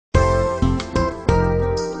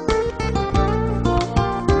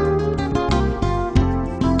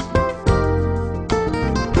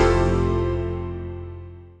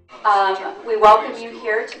welcome you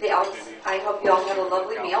here to the Alps. I hope you all have a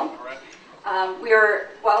lovely meal. We are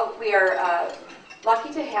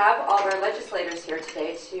lucky to have all of our legislators here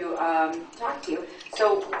today to talk to you.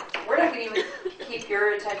 So we're not going to even keep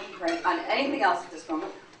your attention on anything else at this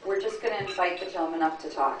moment. We're just going to invite the gentleman up to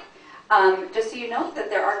talk. Just so you know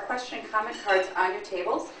that there are question and comment cards on your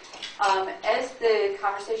tables. As the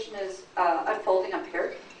conversation is unfolding up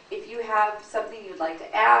here, if you have something you'd like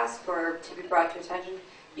to ask or to be brought to attention,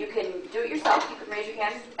 you can do it yourself. You can raise your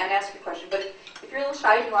hand and ask your question. But if you're a little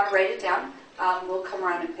shy and you want to write it down, we'll come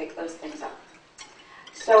around and pick those things up.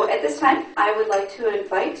 So at this time, I would like to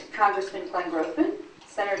invite Congressman Glenn Grothman,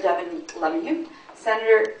 Senator Devin Lemieux,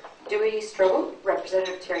 Senator Dewey Strobel,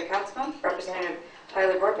 Representative Terry Kotzma, Representative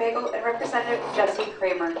Tyler Borpagel, and Representative Jesse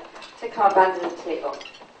Kramer to come up onto the table.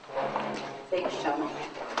 Thanks, gentlemen.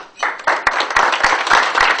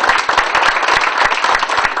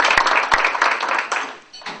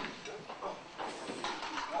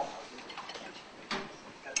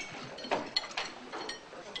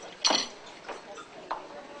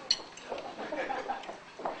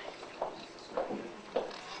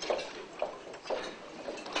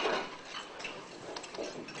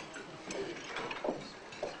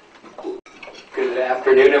 Good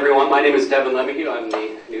afternoon, everyone. My name is Devin Lemieux. I'm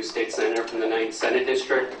the new state senator from the 9th Senate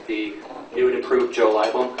District, the new and improved Joe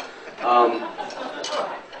Libel.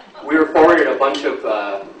 We were forwarded a bunch of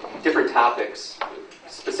different topics,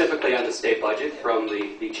 specifically on the state budget from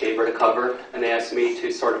the chamber to cover, and they asked me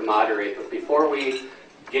to sort of moderate. But before we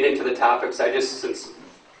get into the topics, since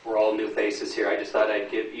we're all new faces here, I just thought I'd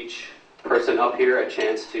give each person up here a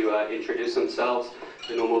chance to introduce themselves,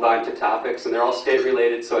 and we'll move on to topics. And they're all state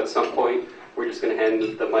related, so at some point we're just going to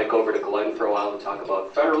hand the mic over to Glenn for a while to talk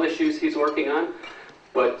about federal issues he's working on.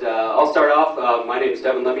 But I'll start off. My name is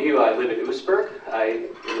Devin Lemieux. I live in Oostburg. I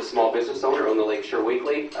am a small business owner, own the Lakeshore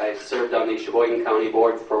Weekly. I served on the Sheboygan County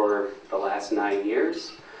Board for the last 9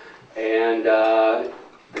 years. And the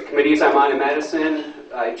committees I'm on in Madison,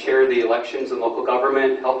 I chair the elections and local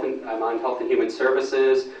government. I'm on Health and Human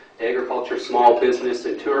Services, Agriculture, Small Business,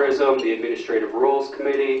 and Tourism, the Administrative Rules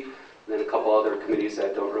Committee, and then a couple other committees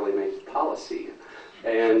that don't really make policy.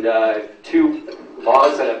 And 2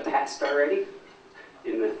 laws that have passed already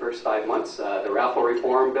in the first 5 months. The raffle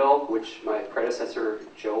reform bill, which my predecessor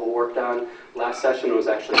Joe worked on last session, was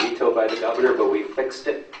actually vetoed by the governor, but we fixed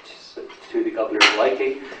it to the governor's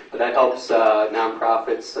liking. But that helps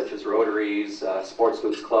nonprofits such as Rotaries,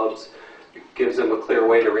 sportsmen's clubs. It gives them a clear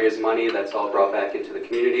way to raise money. That's all brought back into the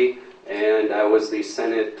community. And I was the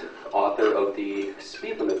Senate author of the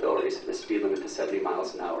speed limit bill, raising the speed limit to 70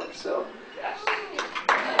 miles an hour. So yes.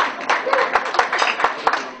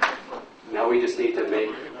 Now we just need to make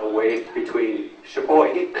a way between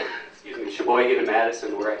Sheboygan and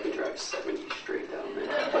Madison where I can drive 70 straight down there.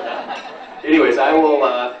 But anyways, I will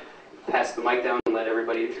pass the mic down and let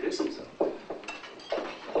everybody introduce themselves.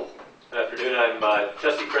 Good afternoon. I'm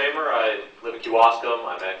Jesse Kramer. I live in Kewaskum.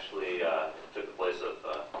 I'm actually took the place of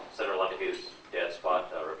Senator Lemieux's dad's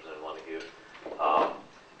spot, Representative Lemieux.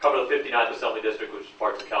 Cover the 59th Assembly District, which is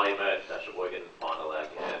parts of Calumet, Sheboygan, Fond du Lac,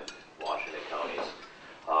 and Washington counties.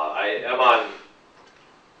 I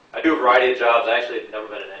do a variety of jobs. I actually have never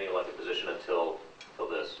been in any elected position until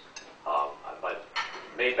this. My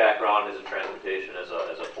main background is in transportation as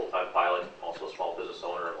a full-time pilot, also a small business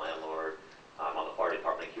owner and landlord. I'm on the fire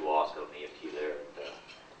department in Kewaskum, EMT there.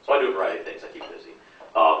 So I do a variety of things. I keep busy.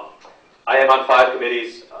 I am on 5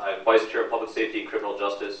 committees. I'm Vice Chair of Public Safety and Criminal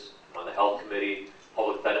Justice. I'm on the Health Committee,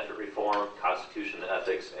 Public Benefit Reform, Constitution and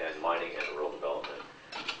Ethics, and Mining and Rural Development.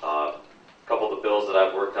 A couple of the bills that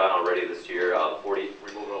I've worked on already this year,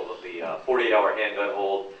 removal of the 48-hour handgun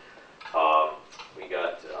hold. We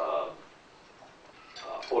got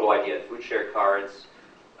photo ID and food share cards.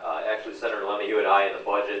 Actually, Senator Lemieux and I in the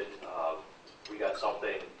budget, we got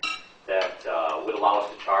something that would allow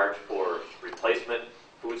us to charge for replacement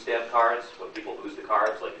food stamp cards when people lose the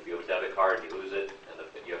cards. Like if you have a debit card and you lose it and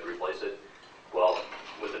you have to replace it. Well,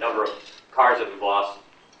 with the number of cards that we've lost,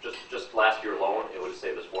 just last year alone, it would have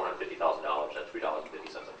saved us $450,000 at $3.50 a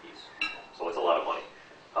piece. So it's a lot of money.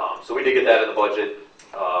 So we did get that in the budget.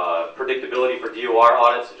 Predictability for DOR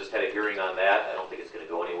audits, I just had a hearing on that. I don't think it's going to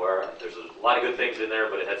go anywhere. There's a lot of good things in there,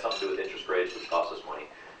 but it had something to do with interest rates, which cost us money.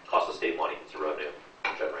 Cost the state money. It's a revenue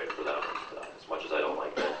generator for them. As much as I don't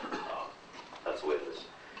like that, that's the way it is.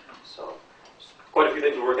 So quite a few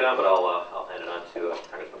things we're working on, but I'll hand it on to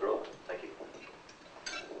Congressman Grothman. Thank you.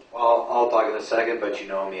 Well, I'll talk in a second, but you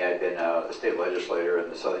know me. I've been a state legislator in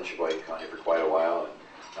the southern Sheboygan County for quite a while. And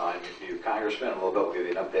now I'm your new congressman. In a little bit, we'll give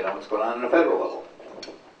you an update on what's going on the federal level.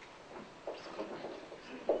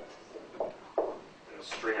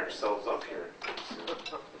 Stringer ourselves up here.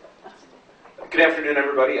 Good afternoon,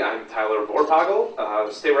 everybody. I'm Tyler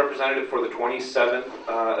Vorpagel, state representative for the 27th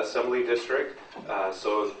Assembly District.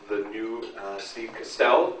 So the new Steve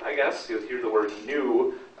Castell, I guess. You'll hear the word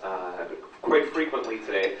new quite frequently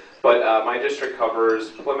today. But my district covers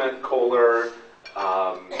Plymouth, Kohler,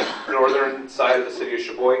 northern side of the city of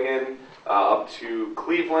Sheboygan, up to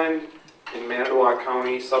Cleveland in Manitowoc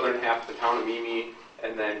County, southern half of the town of Mimi,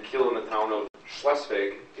 and then Kiel in the town of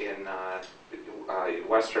Schleswig in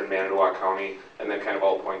western Manitowoc County, and then kind of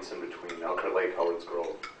all points in between, Elkhart Lake, Howard's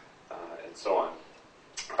Grove, and so on.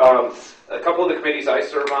 A couple of the committees I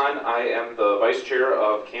serve on, I am the vice chair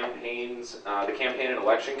of campaigns, the Campaign and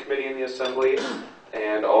Election Committee in the Assembly,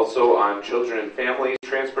 and also on Children and Families,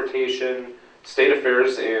 Transportation, State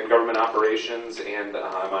Affairs and Government Operations, and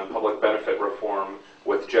I'm on Public Benefit Reform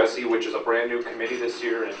with Jesse, which is a brand new committee this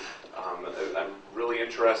year, and I'm really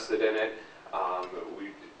interested in it.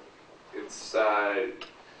 It's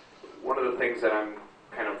one of the things that I'm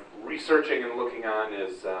kind of researching and looking on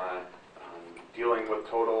is dealing with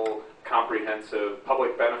total comprehensive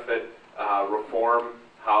public benefit reform,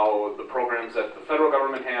 how the programs that the federal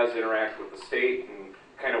government has interact with the state, and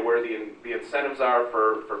kind of where the incentives are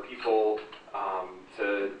for people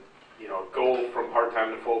to go from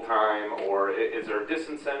part-time to full-time, or is there a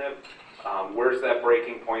disincentive? Where's that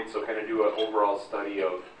breaking point? So kind of do an overall study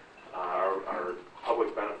of our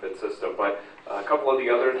public benefit system. But a couple of the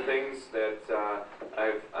other things that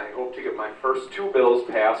I hope to get my first two bills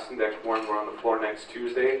passed next when we're on the floor next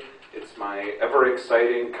Tuesday. It's my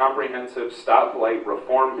ever-exciting comprehensive stoplight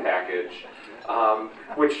reform package,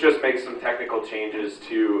 which just makes some technical changes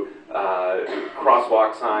to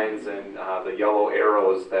crosswalk signs and the yellow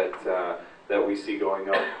arrows that we see going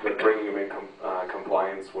up, but bringing them in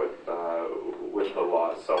compliance with the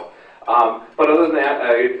laws. So, but other than that,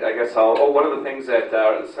 I guess one of the things that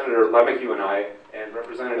Senator Lemieux and I and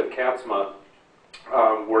Representative Katzma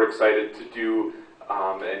were excited to do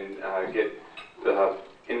and get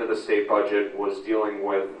into the state budget was dealing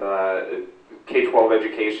with K-12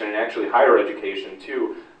 education and actually higher education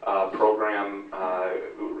too.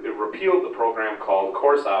 It repealed the program called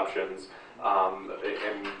Course Options,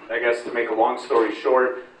 and I guess to make a long story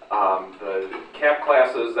short, the CAP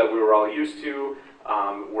classes that we were all used to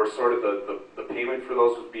were sort of the payment for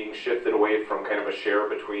those was being shifted away from kind of a share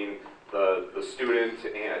between the student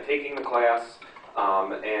and taking the class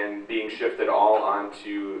and being shifted all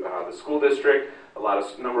onto the school district.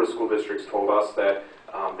 A number of school districts told us that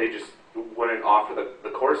they just wouldn't offer the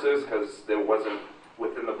courses because it wasn't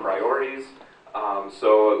within the priorities.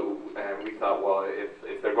 And we thought, well,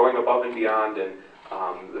 if they're going above and beyond and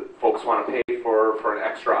the folks want to pay for an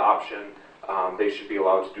extra option, they should be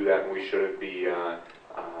allowed to do that, and we shouldn't be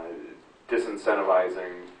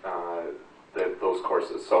disincentivizing those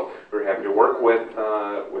courses. So we're happy to work with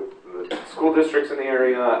the school districts in the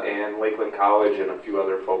area and Lakeland College and a few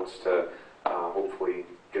other folks to hopefully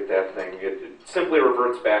get that thing. It simply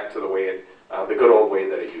reverts back to the good old way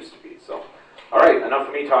that it used to be. So, all right, enough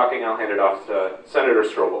of me talking. I'll hand it off to Senator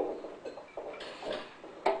Strobel.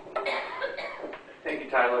 Thank you,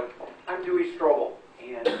 Tyler. I'm Dewey Strobel,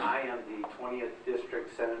 and I am the 20th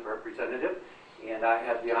District Senate Representative, and I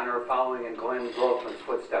have the honor of following in Glenn Grothman's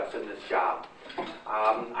footsteps in this job.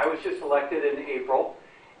 I was just elected in April,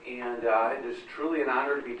 and it is truly an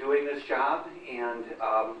honor to be doing this job. And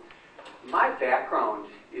my background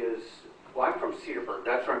is, well, I'm from Cedarburg.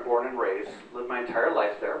 That's where I'm born and raised. Lived my entire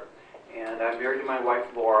life there. And I'm married to my wife,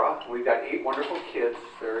 Laura. We've got 8 wonderful kids.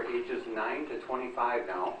 They're ages 9 to 25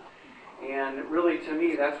 now. And really, to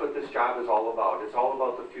me, that's what this job is all about. It's all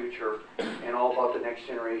about the future and all about the next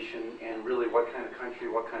generation and really what kind of country,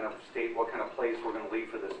 what kind of state, what kind of place we're going to leave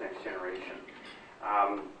for this next generation.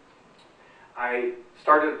 I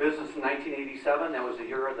started a business in 1987. That was the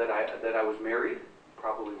year that I was married,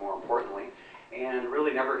 probably more importantly, and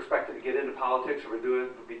really never expected to get into politics or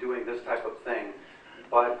be doing this type of thing.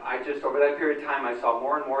 But I just, over that period of time, I saw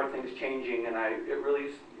more and more things changing, and it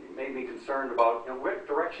really made me concerned about, what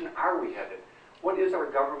direction are we headed? What is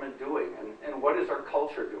our government doing, and what is our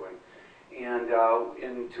culture doing? And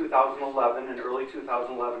in 2011, in early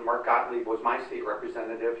 2011, Mark Gottlieb was my state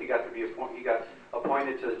representative. He got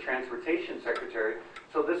appointed to the transportation secretary.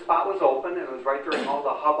 So this spot was open, and it was right during all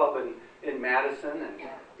the hubbub in Madison, and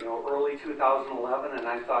early 2011. And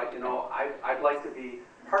I thought, I'd like to be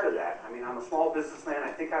part of that. I mean, I'm a small businessman.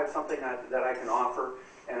 I think I have something that I can offer,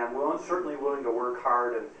 and I'm certainly willing to work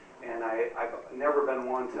hard. And I've never been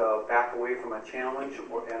one to back away from a challenge,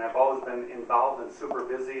 and I've always been involved and super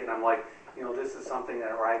busy. And I'm like, this is something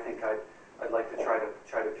where I think I'd like to try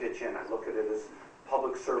to pitch in. I look at it as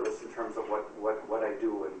public service in terms of what I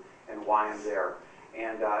do and why I'm there.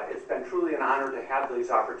 And it's been truly an honor to have these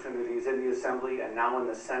opportunities in the Assembly and now in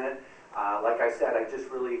the Senate. Like I said, I just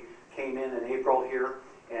really came in April here,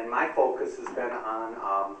 and my focus has been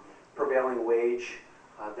on prevailing wage.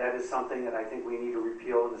 That is something that I think we need to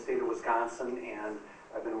repeal in the state of Wisconsin, and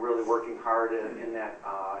I've been really working hard in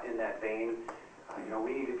that vein.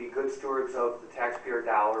 We need to be good stewards of the taxpayer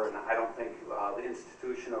dollar, and I don't think the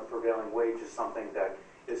institution of prevailing wage is something that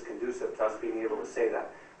is conducive to us being able to say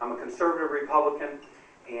that. I'm a conservative Republican,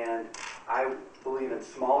 and I believe in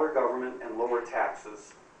smaller government and lower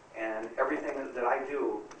taxes, and everything that I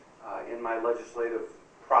do in my legislative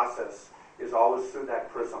process is always through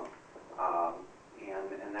that prism.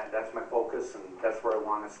 And that's my focus, and that's where I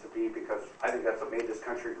want us to be, because I think that's what made this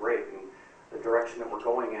country great, and the direction that we're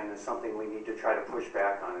going in is something we need to try to push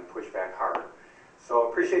back on and push back hard. So I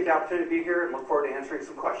appreciate the opportunity to be here and look forward to answering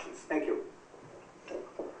some questions. Thank you.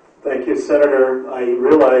 Thank you, Senator. I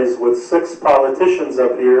realize with 6 politicians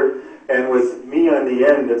up here and with me on the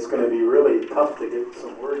end, it's going to be really tough to get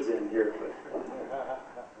some words in here.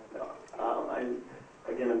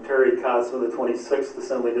 I'm Terry Kosma, the 26th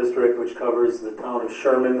Assembly District, which covers the town of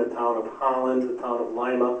Sherman, the town of Holland, the town of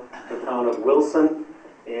Lima, the town of Wilson,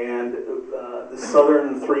 and the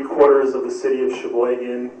southern 3/4 of the city of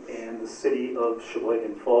Sheboygan and the city of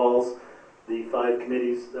Sheboygan Falls. The 5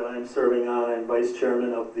 committees that I'm serving on, I'm vice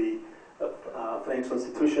chairman of the Financial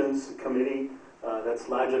Institutions Committee. That's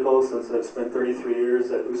logical since I've spent 33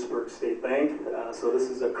 years at Oostburg State Bank. So this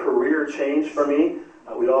is a career change for me.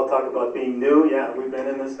 We all talk about being new. Yeah, I've been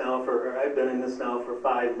in this now for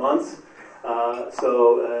 5 months.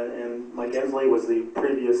 And Mike Ensley was the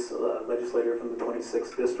previous legislator from the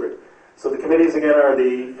 26th district. So the committees again are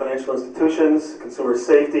the Financial Institutions, Consumer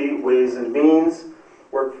Safety, Ways and Means,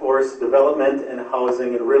 Workforce Development, and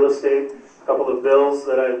Housing and Real Estate. A couple of bills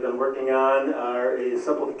that I've been working on are a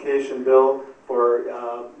simplification bill for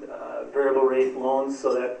variable rate loans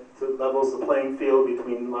so that levels the playing field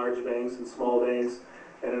between large banks and small banks.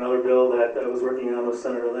 And another bill that I was working on with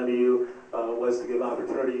Senator Lemieux was to give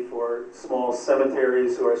opportunity for small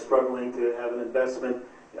cemeteries who are struggling to have an investment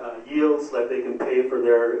yields that they can pay for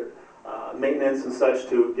their maintenance and such,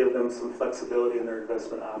 to give them some flexibility in their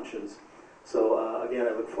investment options. So again,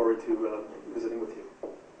 I look forward to visiting with you.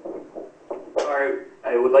 All right,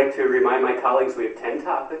 I would like to remind my colleagues we have 10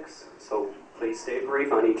 topics, so please stay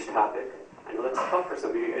brief on each topic. I know that's tough for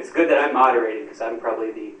some of you. It's good that I'm moderating because I'm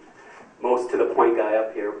probably the most to the point guy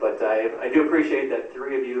up here, but I do appreciate that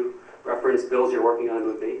 3 of you referenced bills you're working on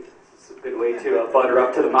with me. It's a good way to butter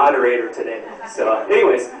up to the moderator today. So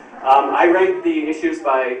anyways, I ranked the issues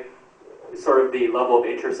by sort of the level of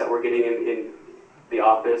interest that we're getting in the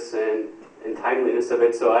office and timeliness of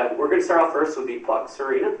it. So we're going to start off first with the Bucks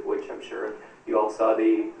Arena, which I'm sure you all saw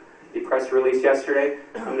the press release yesterday.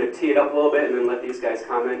 I'm going to tee it up a little bit and then let these guys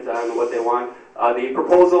comment on what they want. The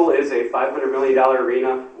proposal is a $500 million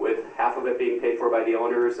arena, with half of it being paid for by the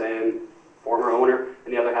owners and former owner,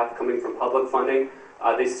 and the other half coming from public funding.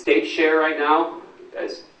 The state share right now,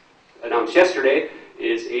 as announced yesterday,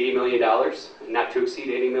 is $80 million, not to exceed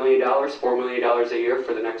 $80 million, $4 million a year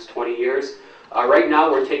for the next 20 years. Right now,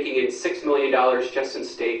 we're taking in $6 million just in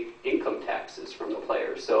state income taxes from the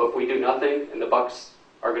players. So if we do nothing, and the Bucks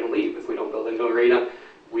are going to leave if we don't build a new arena,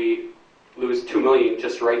 we lose $2 million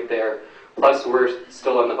just right there. Plus, we're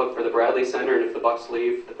still on the hook for the Bradley Center, and if the Bucks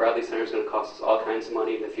leave, the Bradley Center is going to cost us all kinds of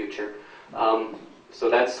money in the future. So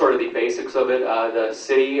that's sort of the basics of it. The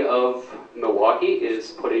city of Milwaukee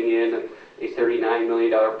is putting in a $39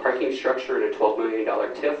 million parking structure and a $12 million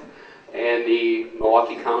TIF, and the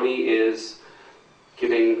Milwaukee County is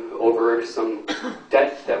giving over some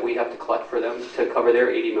debt that we have to collect for them to cover their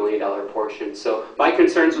 $80 million portion. So my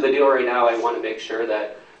concerns with the deal right now, I want to make sure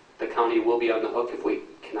that the county will be on the hook if we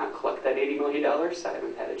cannot collect that $80 million. I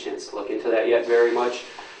haven't had a chance to look into that yet very much.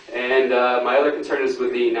 And my other concern is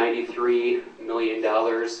with the $93 million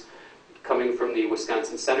coming from the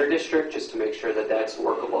Wisconsin Center District, just to make sure that that's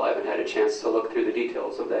workable. I haven't had a chance to look through the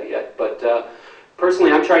details of that yet. But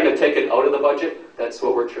personally, I'm trying to take it out of the budget. That's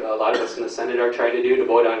what a lot of us in the Senate are trying to do, to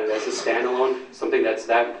vote on it as a standalone, something that's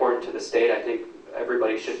that important to the state. I think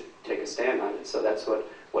everybody should take a stand on it. So that's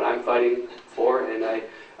what I'm fighting for. And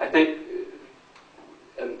I think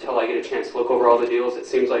until I get a chance to look over all the deals, it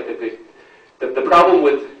seems like the problem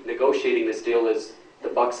with negotiating this deal is the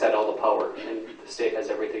Bucks had all the power and the state has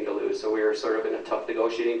everything to lose. So we were sort of in a tough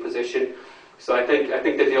negotiating position. So I think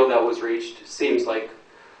the deal that was reached seems like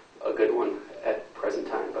a good one at present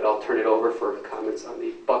time. But I'll turn it over for comments on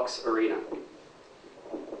the Bucks Arena.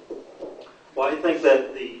 Well, I think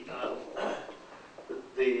that the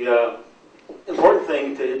important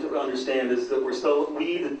thing to understand is that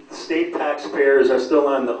the state taxpayers are still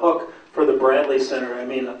on the hook for the Bradley Center. I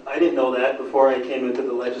mean, I didn't know that before I came into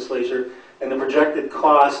the legislature, and the projected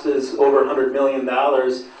cost is over $100 million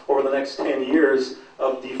over the next 10 years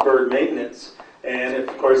of deferred maintenance. And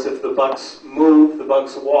of course, if the Bucks move, the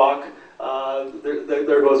Bucks walk,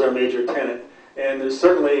 there goes our major tenant. And there's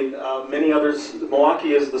certainly many others.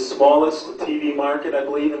 Milwaukee is the smallest TV market, I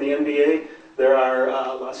believe, in the NBA. There are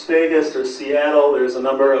Las Vegas, there's Seattle, there's a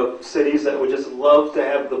number of cities that would just love to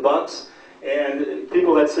have the Bucks. And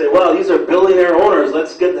people that say, well, these are billionaire owners,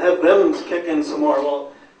 let's have them kick in some more.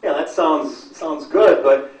 Well, yeah, that sounds good,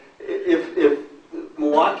 but if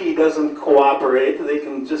Milwaukee doesn't cooperate, they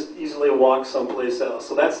can just easily walk someplace else.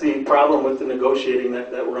 So that's the problem with the negotiating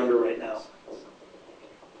that we're under right now.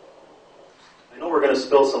 I know we're going to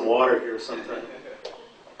spill some water here sometime.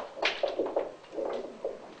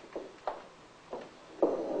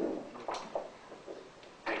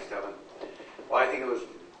 Thanks, Devin. Well, I think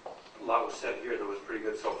a lot was said here that was pretty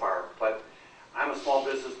good so far, but I'm a small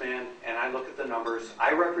businessman and I look at the numbers.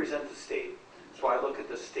 I represent the state, so I look at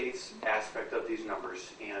the state's aspect of these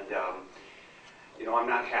numbers, and I'm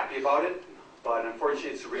not happy about it, but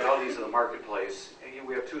unfortunately it's the realities of the marketplace. And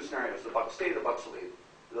we have two scenarios: the Bucks stay, the Bucks leave.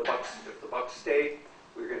 If the Bucks stay,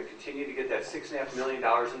 we're going to continue to get that $6.5 million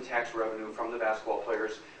in tax revenue from the basketball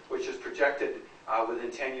players, which is projected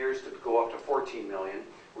within 10 years to go up to $14 million.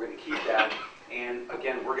 We're going to keep that. And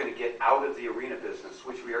again, we're going to get out of the arena business,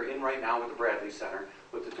 which we are in right now with the Bradley Center,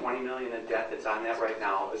 with the $20 million in debt that's on that right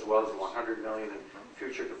now, as well as the $100 million in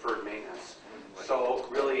future deferred maintenance. So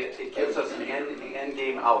really, it gives us an end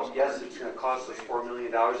game out. Yes, it's going to cost us $4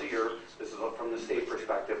 million a year. This is from the state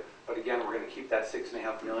perspective. But again, we're going to keep that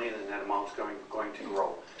 $6.5 million, and that amount's going to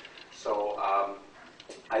grow. So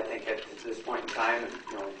I think at this point in time,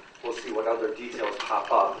 we'll see what other details pop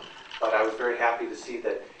up. But I was very happy to see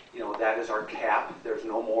that that is our cap. There's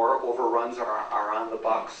no more overruns are on the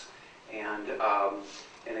Bucks, and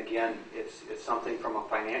again, it's something from a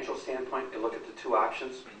financial standpoint. You look at the two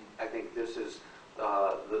options. I think this is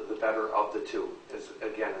the better of the two.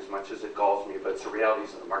 As much as it galls me, but it's the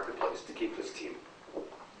realities of the marketplace to keep this team.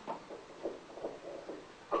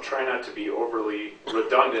 I'll try not to be overly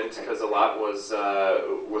redundant because a lot was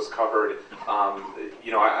covered.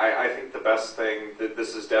 I think the best thing that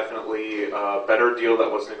this is definitely a better deal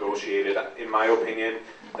that was negotiated, in my opinion,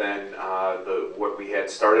 than what we had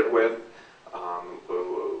started with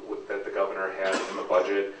that the governor had in the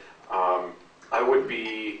budget. I would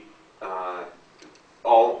be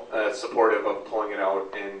all supportive of pulling it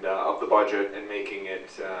out and of the budget and making it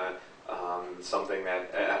something that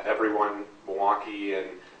everyone, Milwaukee and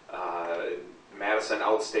Madison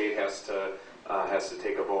outstate, has to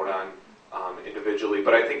take a vote on individually.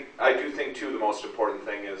 But I do think too the most important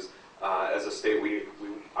thing is as a state we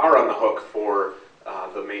are on the hook for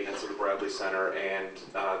the maintenance of the Bradley Center, and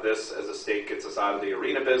this as a state gets us out of the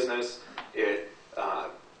arena business. It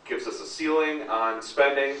gives us a ceiling on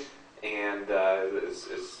spending, and as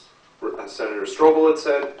Senator Strobel had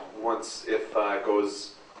said, once if it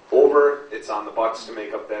goes over, it's on the Bucks to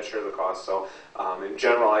make up that share of the cost. So in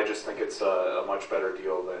general, I just think it's a much better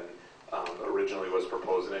deal than originally was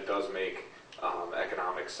proposed, and it does make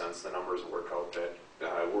economic sense. The numbers work out that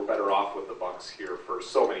we're better off with the Bucks here for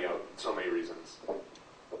so many reasons.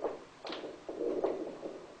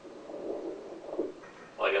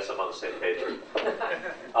 Well, I guess I'm on the same page.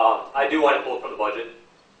 I do want to pull from the budget,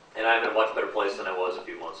 and I'm in a much better place than I was a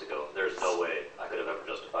few months ago. There's no way I could have ever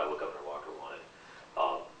justified what Governor Walker wanted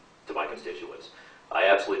to my constituents. I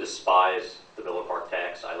absolutely despise the Miller Park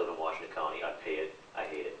tax. I live in Washington County. I pay it. I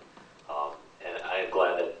hate it. And I am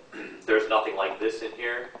glad that there's nothing like this in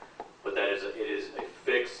here, but it is a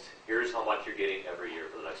fixed, here's how much you're getting every year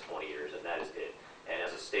for the next 20 years, and that is it. And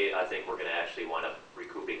as a state, I think we're going to actually wind up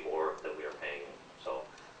recouping more than we are paying. So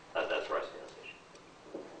that's where I stand on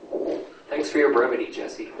this issue. Thanks for your brevity,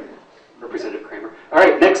 Jesse. Representative Kramer. All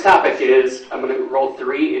right, next topic is, I'm going to roll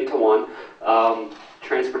three into one.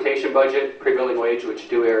 Transportation budget, prevailing wage, which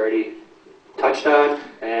Dewey already touched on,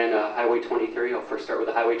 and Highway 23. I'll first start with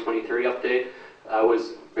the Highway 23 update. I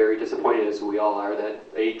was very disappointed, as we all are, that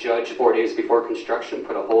a judge 4 days before construction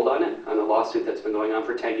put a hold on it, on a lawsuit that's been going on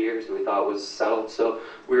for 10 years, and we thought it was settled. So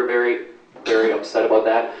we were very, very upset about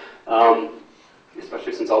that,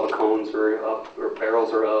 especially since all the cones were up, or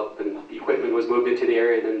barrels were up, and the equipment was moved into the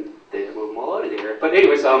area, and then they had to move them all out of the area. But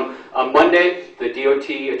anyways, on Monday, the DOT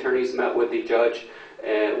attorneys met with the judge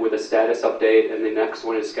with a status update, and the next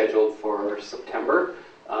one is scheduled for September.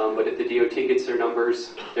 But if the DOT gets their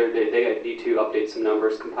numbers, they need to update some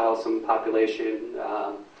numbers, compile some population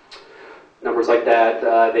numbers like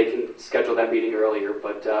that, they can schedule that meeting earlier.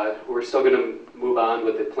 But we're still going to move on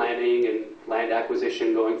with the planning and land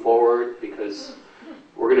acquisition going forward because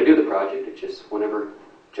we're going to do the project. It's just whenever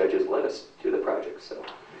judges let us do the project. So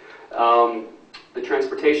the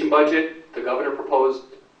transportation budget, the governor proposed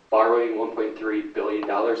borrowing $1.3 billion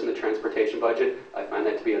in the transportation budget. I find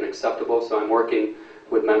that to be unacceptable, so I'm working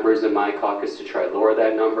with members in my caucus to try to lower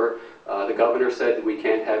that number. The governor said that we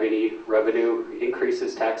can't have any revenue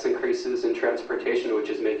increases, tax increases in transportation, which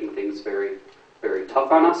is making things very, very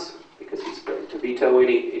tough on us because he's going to veto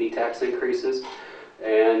any tax increases.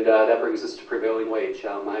 And that brings us to prevailing wage.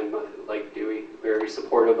 I'm, like Dewey, very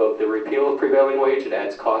supportive of the repeal of prevailing wage. It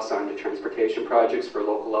adds costs onto transportation projects for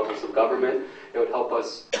local levels of government. It would help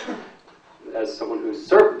us, as someone who's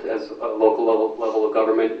served as a local level of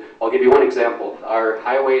government. I'll give you one example. Our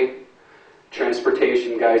highway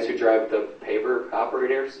transportation guys who drive the paver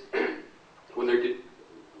operators, when they're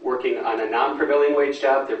working on a non-prevailing wage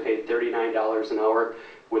job, they're paid $39 an hour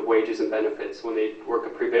with wages and benefits. When they work a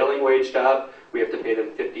prevailing wage job, we have to pay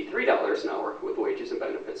them $53 an hour with wages and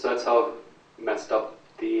benefits. So that's how messed up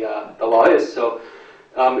the law is. So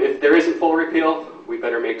if there isn't full repeal, we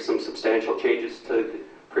better make some substantial changes to the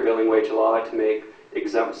prevailing wage law to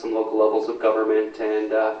exempt some local levels of government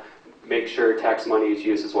and make sure tax money is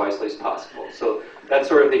used as wisely as possible. So that's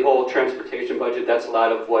sort of the whole transportation budget. That's a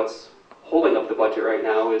lot of what's holding up the budget right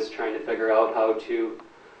now, is trying to figure out how to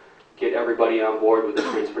get everybody on board with the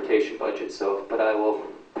transportation budget. So, but I will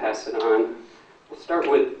pass it on. We'll start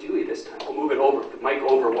with Dewey this time. We'll move it over, the mic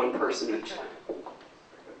over one person each time.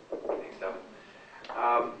 Thanks, Devin.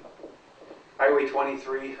 Highway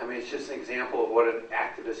 23, I mean, it's just an example of what an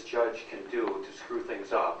activist judge can do to screw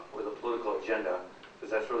things up with a political agenda,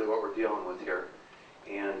 because that's really what we're dealing with here.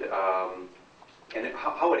 And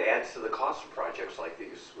how it adds to the cost of projects like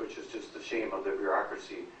these, which is just a shame of the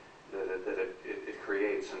bureaucracy that it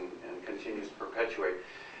creates and continues to perpetuate.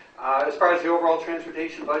 As far as the overall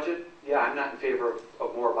transportation budget, yeah, I'm not in favor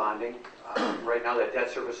of more bonding. Right now, that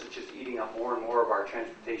debt service is just eating up more and more of our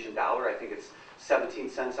transportation dollar. I think it's 17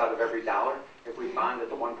 cents out of every dollar. If we bonded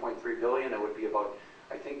the 1.3 billion, it would be about,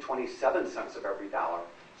 I think, 27 cents of every dollar.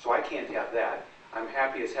 So I can't have that. I'm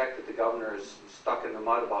happy as heck that the governor is stuck in the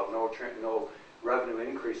mud about no revenue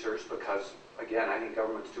increasers because, again, I think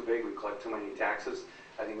government's too big. We collect too many taxes.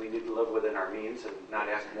 I think we need to live within our means and not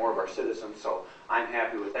ask more of our citizens. So I'm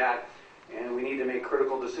happy with that. And we need to make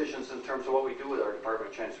critical decisions in terms of what we do with our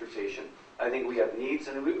Department of Transportation. I think we have needs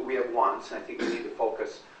and we have wants, and I think we need to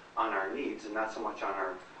focus on our needs and not so much on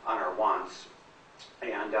our wants.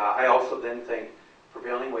 And I also then think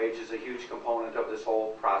prevailing wage is a huge component of this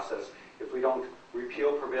whole process. If we don't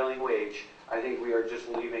repeal prevailing wage, I think we are just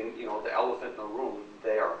leaving, the elephant in the room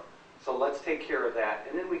there. So let's take care of that,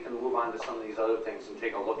 and then we can move on to some of these other things and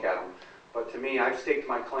take a look at them. But to me, I've staked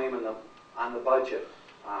my claim on the budget.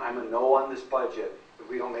 I'm a no on this budget if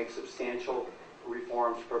we don't make substantial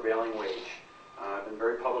reforms to prevailing wage. I've been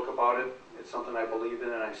very public about it. It's something I believe in,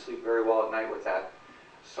 and I sleep very well at night with that.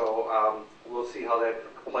 So we'll see how that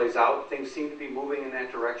plays out. Things seem to be moving in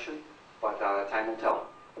that direction, but time will tell.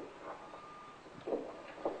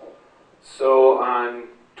 So on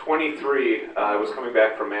 23, I was coming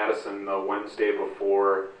back from Madison the Wednesday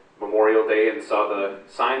before Memorial Day and saw the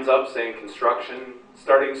signs up saying construction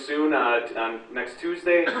starting soon on next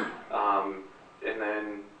Tuesday, and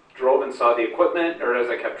then drove and saw the equipment, or as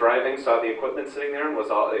I kept driving, saw the equipment sitting there and was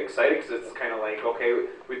all excited because it's kind of like, okay,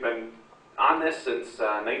 we've been on this since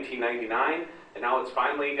 1999, and now it's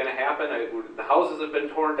finally going to happen. The houses have been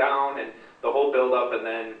torn down and the whole build-up, and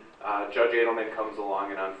then Judge Edelman comes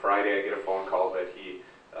along, and on Friday I get a phone call that he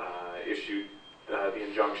issued the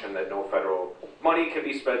injunction that no federal money can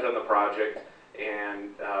be spent on the project,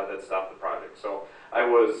 and that stopped the project. So I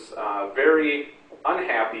was very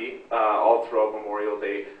unhappy all throughout Memorial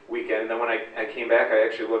Day weekend. Then when I came back, I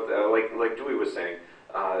actually looked, like Dewey was saying,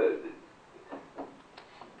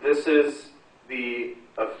 this is the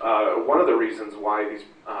one of the reasons why these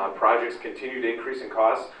projects continue to increase in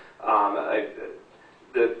cost.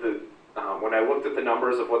 When I looked at the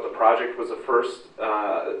numbers of what the project was first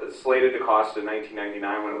slated to cost in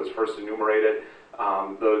 1999 when it was first enumerated,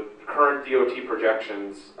 the current DOT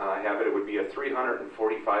projections have it would be a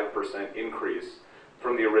 345% increase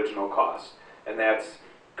from the original cost. And that's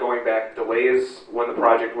going back delays when the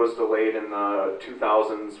project was delayed in the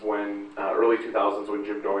 2000s, early 2000s when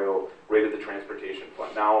Jim Doyle raided the transportation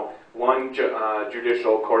fund. Now, one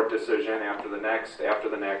judicial court decision after the next,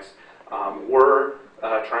 we're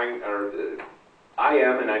trying, or I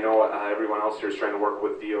am, and I know everyone else here is trying to work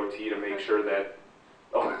with DOT to make sure that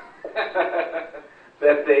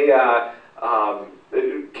that they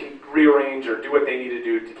can rearrange or do what they need to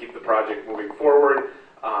do to keep the project moving forward.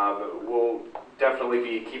 We'll definitely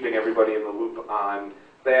be keeping everybody in the loop on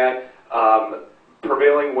that.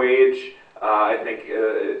 Prevailing wage, I think,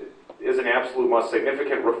 is an absolute must.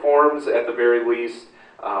 Significant reforms at the very least,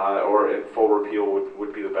 or full repeal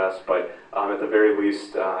would be the best, but at the very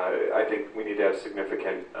least, I think we need to have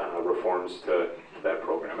significant reforms to that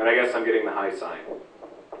program. And I guess I'm getting the high sign.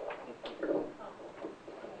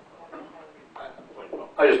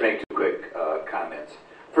 I'll just make two quick comments.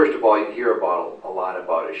 First of all, you hear a lot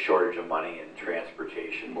about a shortage of money in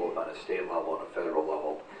transportation, both on a state level and a federal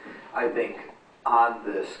level. I think on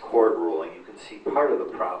this court ruling, you can see part of the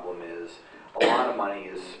problem is a lot of money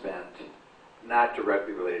is spent not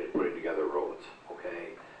directly related to putting together roads,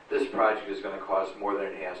 okay? This project is going to cost more than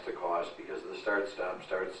it has to cost because of the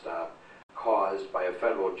start-stop caused by a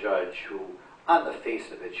federal judge who, on the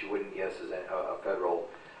face of it, you wouldn't guess is a federal,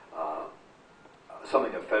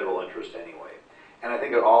 something of federal interest anyway. And I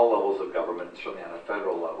think at all levels of government, certainly on a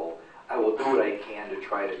federal level, I will do what I can to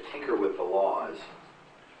try to tinker with the laws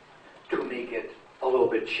to make it a little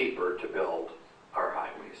bit cheaper to build our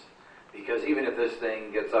highways. Because even if this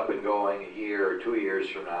thing gets up and going a year or 2 years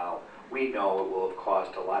from now, we know it will have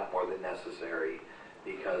cost a lot more than necessary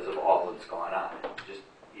because of all that's gone on. Just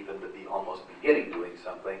even to be almost beginning doing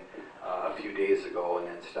something a few days ago and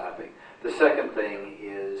then stopping. The second thing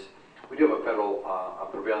is we do have a federal a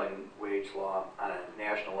prevailing wage law on a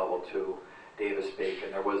national level too,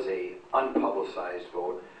 Davis-Bacon. There was a unpublicized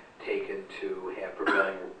vote taken to have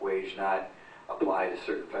prevailing wage not apply to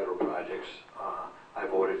certain federal projects. I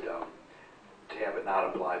voted to have it not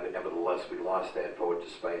apply, but nevertheless we lost that vote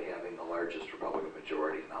despite having the largest Republican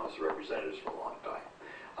majority in the House of Representatives for a long time.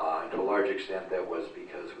 And to a large extent that was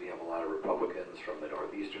because we have a lot of Republicans from the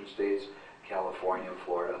northeastern states, California,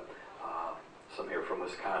 Florida, some here from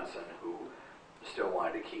Wisconsin who still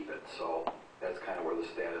wanted to keep it. So that's kind of where the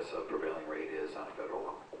status of prevailing rate is on a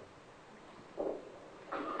federal level.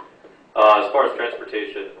 As far as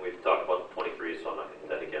transportation, we've talked about 23, so I'm not going to hit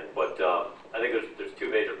that again. But I think there's two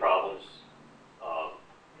major problems.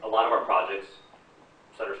 A lot of our projects,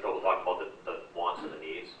 Senator Strobel talked about the wants and the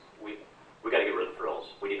needs. We got to get rid of the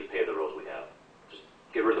frills. We need to pave the roads we have. Just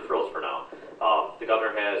get rid of the frills for now. The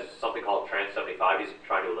governor has something called Trans 75. He's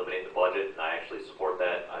trying to eliminate the budget, and I actually support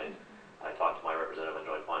that. I talked to my representative on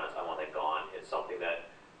Joint Finance. I want that gone. It's something that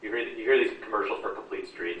you hear these commercials for complete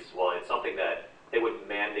streets. Well, it's something that they would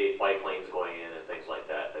mandate bike lanes going in and things like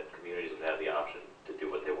that. That communities would have the option to do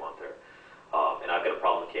what they want there. And I've got a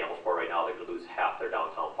problem with Campbellsport right now. They're going to lose half their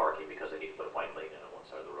downtown parking because they need to put a bike lane in on one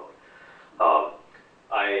side of the road.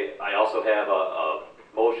 I also have a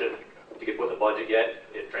motion to get put in the budget yet.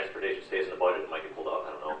 If transportation stays in the budget, it might get pulled out.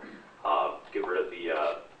 I don't know. Get rid of the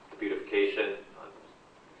beautification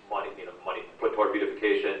money put toward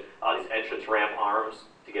beautification. These entrance ramp arms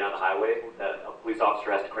to get on the highway that a police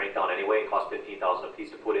officer has to crank down anyway. It costs $15,000 a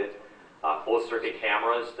piece to put in. Closed circuit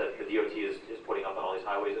cameras that the DOT is putting up on all these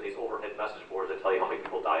highways, and these overhead message boards that tell you how many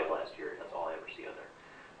people died last year. That's all I ever see on there.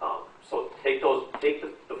 So take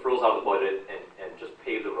the frills out of the budget and just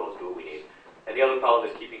pave the roads, do what we need. And the other problem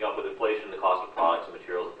is keeping up with inflation, the cost of products and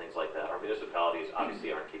materials and things like that. Our municipalities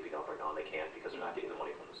obviously aren't keeping up right now, and they can't because they're not getting the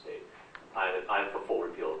money from the state. I'm for full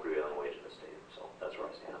repeal of prevailing wage in the state, so that's where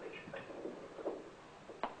I stand on the issue. Thank you.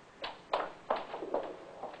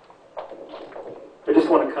 I just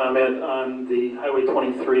want to comment on the Highway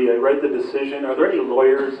 23. I read the decision. Are there any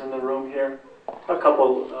lawyers in the room here? A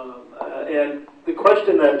couple. And the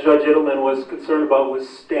question that Judge Edelman was concerned about was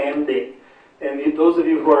standing. And those of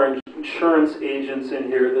you who are insurance agents in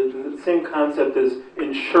here, the same concept is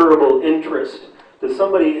insurable interest. Does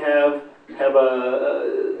somebody have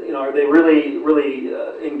a, are they really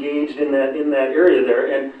engaged in that area there?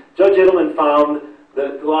 And Judge Edelman found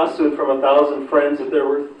that the lawsuit from 1,000 Friends that there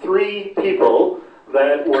were 3 people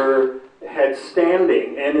that had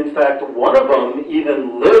standing, and in fact one of them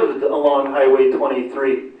even lived along Highway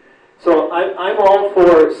 23. So I'm all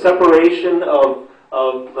for separation of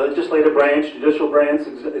legislative branch, judicial branch,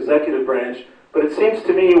 executive branch, but it seems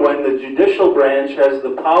to me when the judicial branch has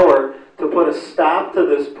the power to put a stop to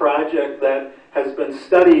this project that has been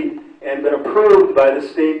studied and been approved by the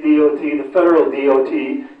state DOT, the federal DOT,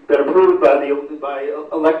 been approved by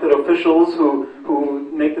elected officials who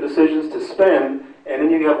make the decisions to spend, and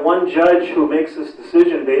then you have one judge who makes this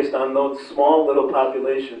decision based on those small little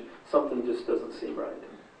population. Something just doesn't seem right.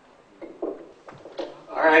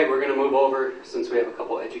 All right, we're going to move over, since we have a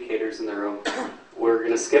couple educators in the room. We're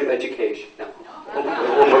going to skip education. No,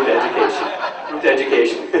 we'll move to education. Move to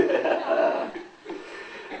education.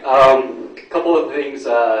 couple of things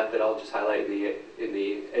that I'll just highlight in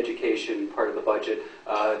the education part of the budget.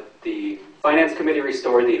 The Finance Committee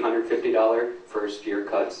restored the $150 first year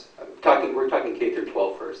cuts. We're talking K through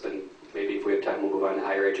 12 first, and maybe if we have time we'll move on to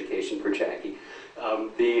higher education for Jackie.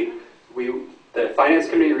 The Finance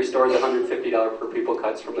Committee restored the $150 per pupil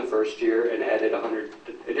cuts from the first year and added $100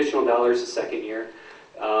 additional the second year.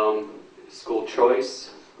 School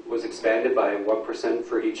choice was expanded by 1%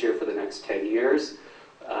 for each year for the next 10 years.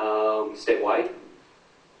 Statewide,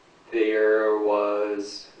 there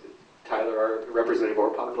was, Tyler, our Representative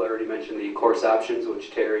Orpok already mentioned the course options,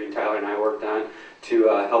 which Terry and Tyler and I worked on to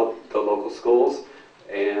help the local schools.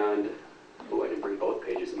 And, I didn't bring both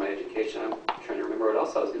pages of my education. I'm trying to remember what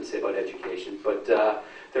else I was going to say about education. But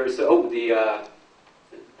there's, the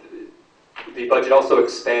budget also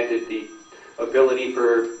expanded the ability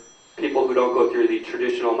for people who don't go through the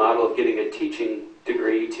traditional model of getting a teaching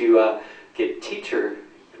degree to get teacher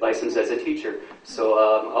licensed as a teacher. So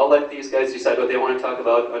I'll let these guys decide what they want to talk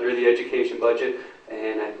about under the education budget,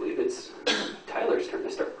 and I believe it's Tyler's turn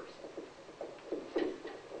to start first.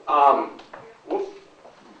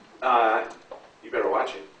 You better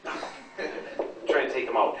watch it. Try and take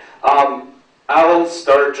them out. I'll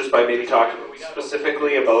start just by maybe talking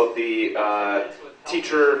specifically about the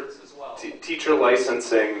teacher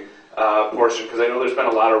licensing portion, because I know there's been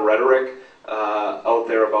a lot of rhetoric out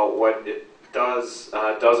there about what it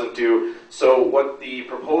doesn't do. So what the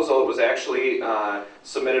proposal was actually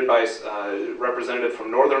submitted by a representative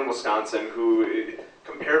from northern Wisconsin who,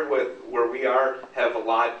 compared with where we are,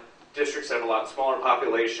 districts that have a lot smaller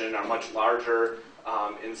population, are much larger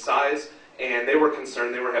in size, and they were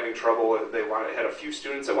concerned, they were having trouble, had a few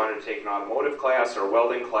students that wanted to take an automotive class or a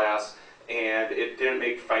welding class, and it didn't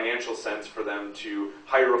make financial sense for them to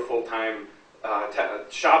hire a full-time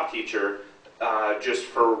shop teacher just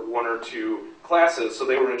for one or two classes. So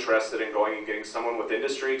they were interested in going and getting someone with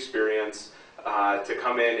industry experience to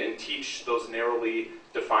come in and teach those narrowly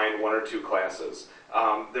defined one or two classes.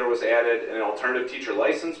 There was added an alternative teacher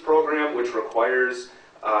license program, which requires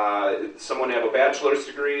someone to have a bachelor's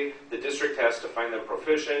degree. The district has to find them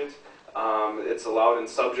proficient. It's allowed in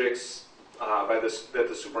subjects that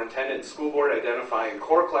the superintendent and school board identify in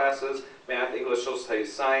core classes: math, English, social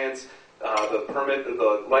studies, science.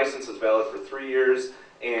 The license is valid for 3 years,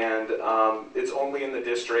 and it's only in the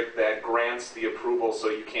district that grants the approval, so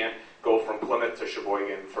you can't go from Plymouth to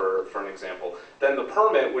Sheboygan, for an example. Then the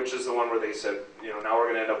permit, which is the one where they said, now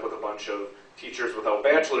we're going to end up with a bunch of teachers without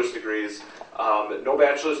bachelor's degrees. No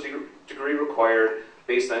bachelor's degree required,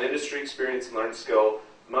 based on industry experience and learned skill,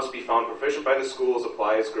 must be found proficient by the schools,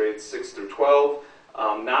 applies grades 6 through 12,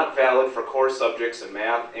 not valid for core subjects in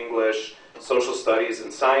math, English, social studies,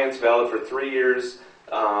 and science, valid for 3 years.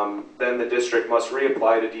 Then the district must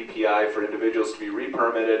reapply to DPI for individuals to be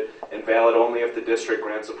re-permitted, and valid only if the district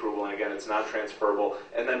grants approval, and again, it's not transferable.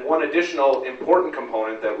 And then one additional important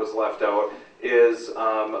component that was left out is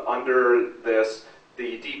under this,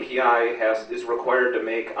 the DPI is required to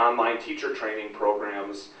make online teacher training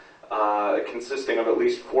programs consisting of at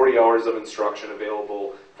least 40 hours of instruction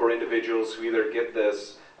available for individuals who either get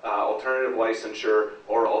this alternative licensure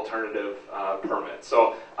or alternative permit.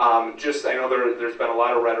 So I know there's been a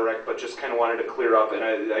lot of rhetoric, but just kind of wanted to clear up, and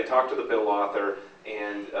I talked to the bill author,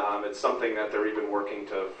 and it's something that they're even working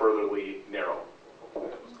to furtherly narrow.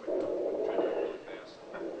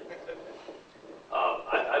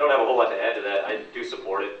 I don't have a whole lot to add to that. I do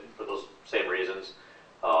support it for those same reasons.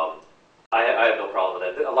 I have no problem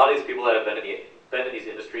with that. A lot of these people that have been in these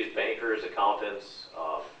industries, bankers, accountants,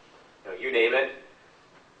 you name it,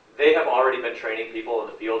 they have already been training people in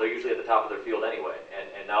the field. They're usually at the top of their field anyway,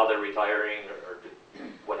 and now they're retiring or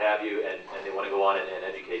what have you, and they want to go on and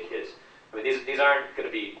educate kids. I mean, these aren't going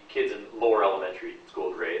to be kids in lower elementary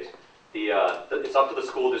school grades. It's up to the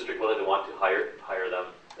school district whether they want to hire them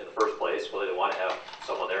in the first place, whether they want to have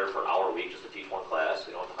someone there for an hour a week just to teach one class.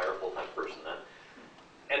 They don't have to hire a full-time person then.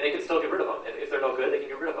 And they can still get rid of them. If they're no good, they can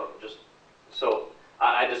get rid of them.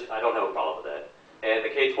 I don't have a problem with that. And the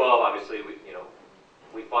K-12, obviously,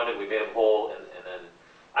 we funded, we made them whole, and then,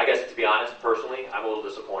 I guess, to be honest, personally, I'm a little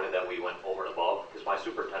disappointed that we went over and above, because my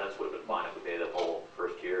superintendents would have been fine if we paid them whole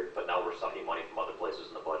first year, but now we're sucking money from other places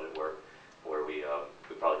in the budget where we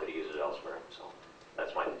probably could have used it elsewhere. So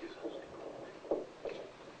that's my 2 cents.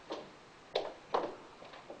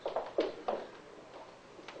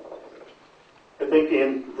 I think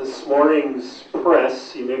in this morning's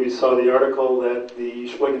press, you maybe saw the article that the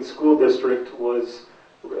Sheboygan School District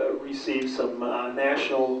received some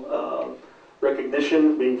national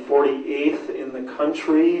recognition, being 48th in the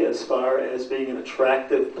country as far as being an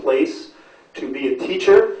attractive place to be a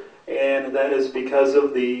teacher. and that is because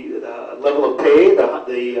of the level of pay,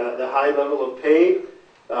 the high level of pay,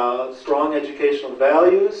 strong educational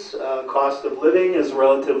values, cost of living is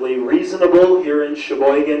relatively reasonable here in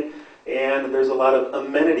Sheboygan, and there's a lot of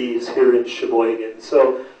amenities here in Sheboygan.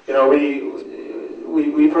 So, you know,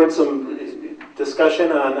 we've heard some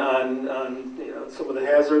discussion on you know, some of the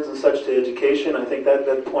hazards and such to education. I think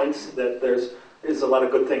that points that there's a lot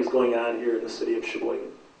of good things going on here in the city of Sheboygan.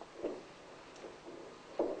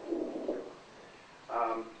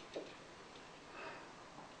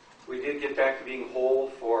 We did get back to being whole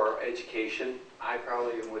for education. I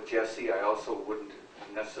probably am with Jesse. I also wouldn't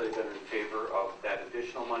necessarily been in favor of that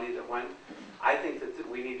additional money that went. I think that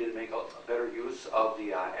we need to make a better use of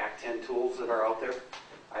the Act 10 tools that are out there.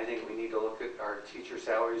 I think we need to look at our teacher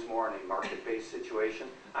salaries more in a market-based situation.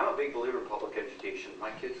 I'm a big believer in public education.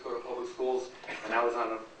 My kids go to public schools, and I was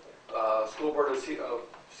on a school board of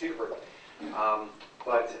Cedarburg.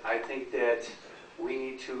 But I think that we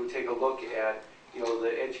need to take a look at, you know,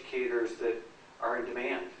 the educators that are in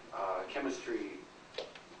demand, chemistry,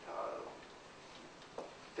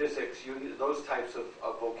 physics, those types of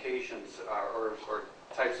vocations or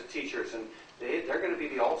types of teachers, and they're going to be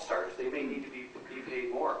the all-stars. They may need to be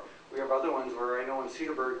paid more. We have other ones where I know in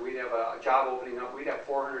Cedarburg we'd have a job opening up, we'd have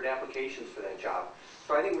 400 applications for that job.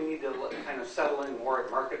 So I think we need to kind of settle in more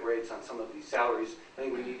at market rates on some of these salaries. I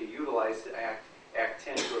think we need to utilize the Act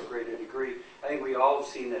 10 to a greater degree. I think we all have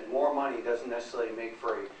seen that more money doesn't necessarily make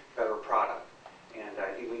for a better product. And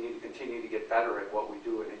I think we need to continue to get better at what we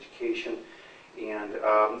do in education. And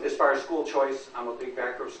as far as school choice, I'm a big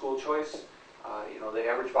backer of school choice. You know, the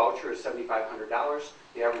average voucher is $7,500.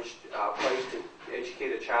 The average price to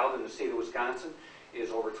educate a child in the state of Wisconsin is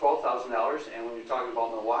over $12,000. And when you're talking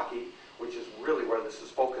about Milwaukee, which is really where this is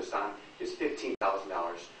focused on, is $15,000.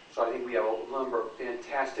 So I think we have a number of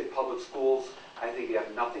fantastic public schools. I think you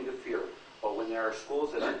have nothing to fear. But when there are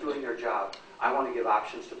schools that aren't doing their job, I want to give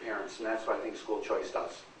options to parents, and that's what I think school choice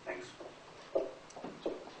does. Thanks.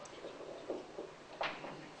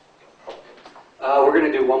 We're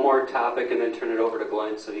going to do one more topic and then turn it over to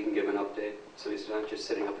Glenn so he can give an update, so he's not just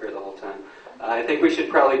sitting up here the whole time. I think we should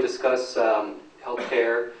probably discuss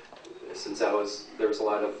healthcare, since there was a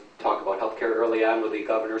lot of talk about healthcare early on with the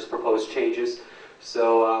governor's proposed changes.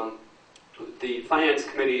 So the Finance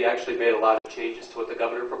Committee actually made a lot of changes to what the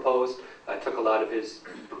governor proposed. Took a lot of his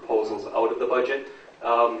proposals out of the budget.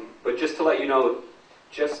 But just to let you know,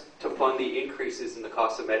 just to fund the increases in the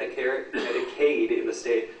cost of Medicaid in the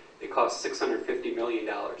state, it costs $650 million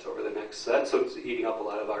over the next, so that's what's eating up a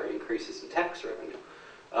lot of our increases in tax revenue.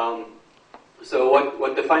 So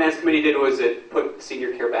what the Finance Committee did was it put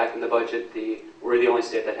senior care back in the budget. We're the only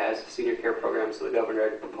state that has a senior care program, so the governor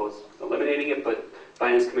had proposed eliminating it, but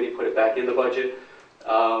Finance Committee put it back in the budget.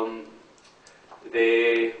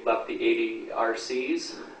 They left the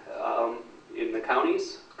ADRCs in the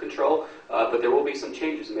county's control, but there will be some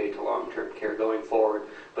changes made to long-term care going forward.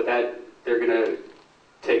 But that they're going to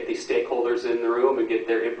take the stakeholders in the room and get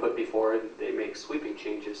their input before they make sweeping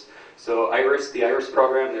changes. So the IRIS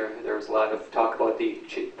program, there's a lot of talk about the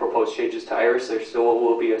proposed changes to IRIS. There still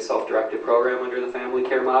will be a self-directed program under the family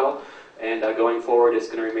care model, and going forward it's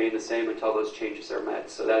going to remain the same until those changes are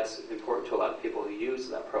met. So that's important to a lot of people who use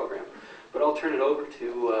that program. But I'll turn it over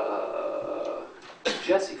to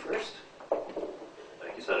Jesse first.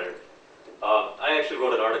 Thank you, Senator. I actually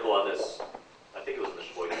wrote an article on this, I think it was in the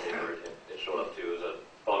Sheboygan paper, it showed up too. It was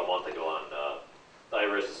about a month ago on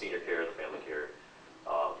IRIS, the senior care, the family care.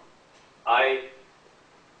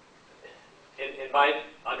 In my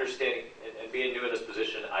understanding, and being new in this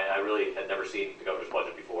position, I really had never seen the governor's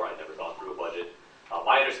budget before. I'd never gone through a budget.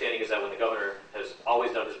 My understanding is that when the governor has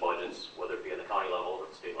always done his budgets, whether it be at the county level or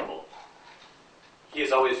the state level, he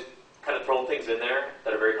has always kind of thrown things in there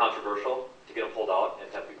that are very controversial to get them pulled out and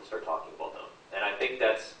have people start talking about them. And I think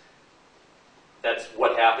that's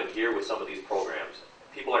what happened here with some of these programs.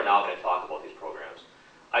 People are now going to talk about these programs.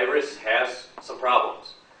 IRIS has some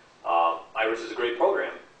problems. IRIS is a great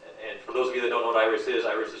program. And for those of you that don't know what IRIS is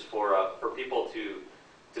for people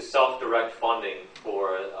to self-direct funding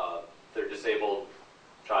for their disabled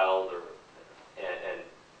child and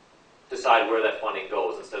decide where that funding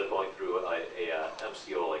goes instead of going through a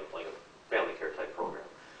MCO like a family care type program.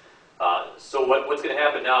 So what's going to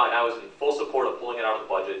happen now, and I was in full support of pulling it out of the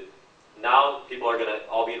budget. Now people are going to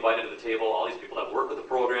all be invited to the table. All these people that work with the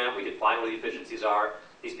program, we can find where the efficiencies are.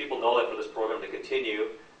 These people know that for this program to continue,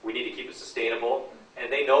 we need to keep it sustainable,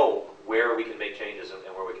 and they know where we can make changes and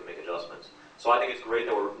where we can make adjustments. So I think it's great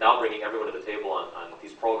that we're now bringing everyone to the table on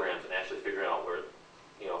these programs and actually figuring out where,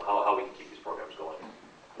 how we can keep these programs going.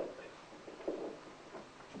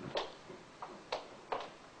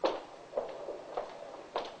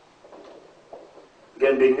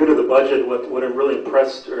 again, being new to the budget, what I'm really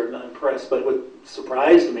impressed, or not impressed, but what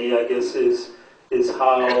surprised me, I guess, is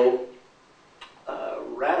how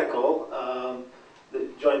radical the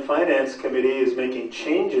Joint Finance Committee is making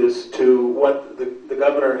changes to what the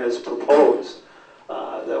governor has proposed.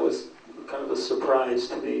 That was kind of a surprise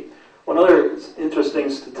to me. One other interesting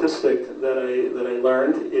statistic that I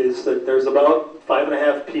learned is that there's about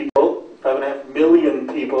 5.5 million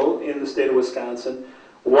people in the state of Wisconsin.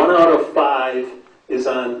 1 out of 5 is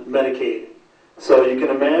on Medicaid. So you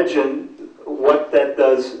can imagine what that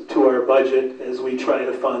does to our budget as we try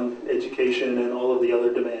to fund education and all of the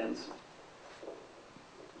other demands.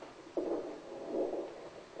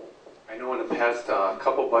 I know in the past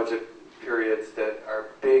couple budget periods that our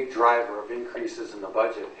big driver of increases in the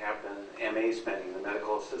budget have been MA spending, the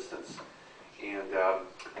medical assistance. And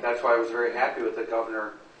that's why I was very happy with the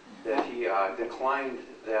governor that he declined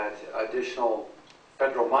that additional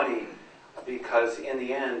federal money, because in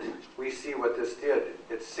the end, we see what this did.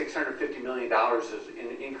 It's $650 million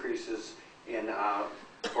in increases in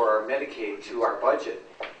for our Medicaid to our budget.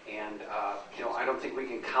 And I don't think we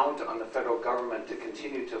can count on the federal government to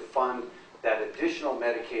continue to fund that additional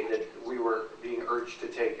Medicaid that we were being urged to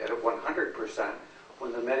take at 100%,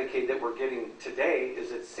 when the Medicaid that we're getting today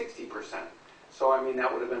is at 60%. So, I mean,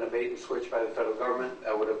 that would have been a bait and switch by the federal government.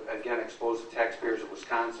 That would have, again, exposed the taxpayers of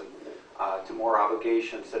Wisconsin to more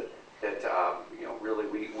obligations that really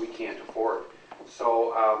we can't afford.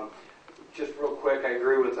 So, just real quick, I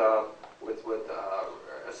agree with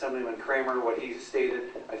Assemblyman Kramer, what he stated.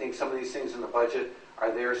 I think some of these things in the budget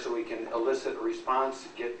are there so we can elicit a response,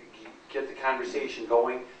 get the conversation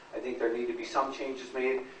going. I think there need to be some changes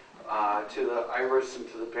made to the IRIS and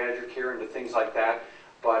to the Badger Care and to things like that.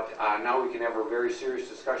 But now we can have a very serious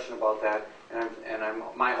discussion about that. And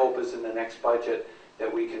my hope is in the next budget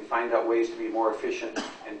that we can find out ways to be more efficient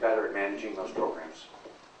and better at managing those programs.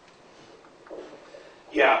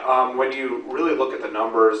 Yeah, when you really look at the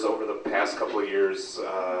numbers over the past couple of years,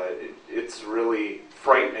 it's really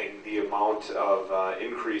frightening the amount of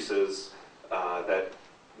increases that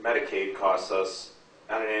Medicaid costs us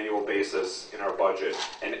on an annual basis in our budget.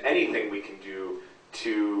 And anything we can do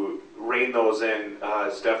to rein those in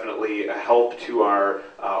is definitely a help to our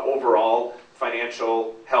overall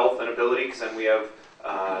financial health and ability, because then we have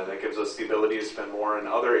that gives us the ability to spend more in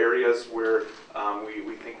other areas where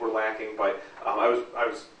we think we're lacking. But I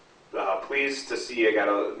was pleased to see I got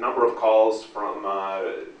a number of calls from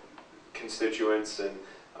constituents and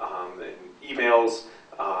emails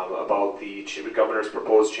about the governor's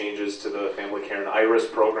proposed changes to the Family Care and IRIS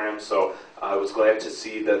program. So I was glad to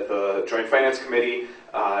see that the Joint Finance Committee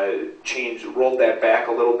rolled that back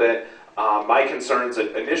a little bit. My concerns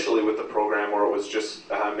initially with the program were it was just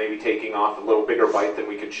maybe taking off a little bigger bite than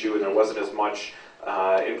we could chew, and there wasn't as much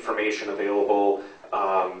information available.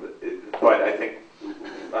 But I think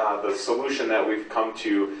the solution that we've come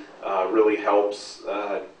to really helps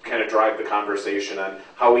kind of drive the conversation on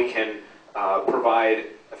how we can provide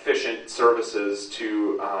efficient services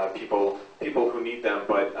to people who need them,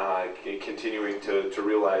 but continuing to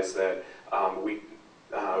realize that we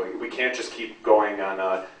can't just keep going on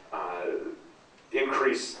a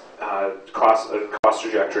increased cost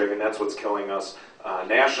trajectory. I mean, that's what's killing us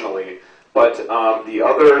nationally. But the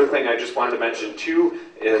other thing I just wanted to mention too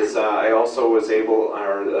is I also was able,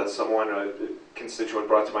 or a constituent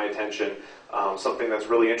brought to my attention something that's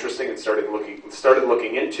really interesting and started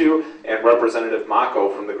looking into. And Representative Mako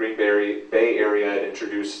from the Green Bay area had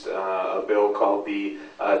introduced a bill called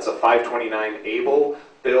it's a 529 ABLE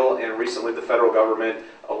bill, and recently the federal government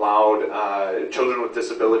allowed children with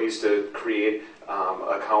disabilities to create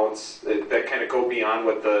accounts that kind of go beyond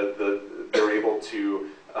what they're able to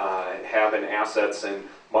have in assets and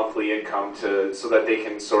monthly income so that they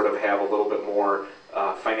can sort of have a little bit more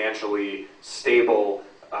financially stable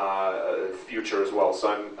future as well. So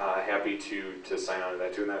I'm happy to sign on to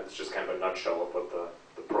that too, and that's just kind of a nutshell of what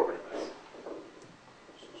the program is.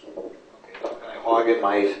 Okay, can I hog in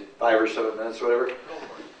my 5 or 7 minutes or whatever?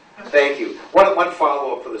 Thank you. One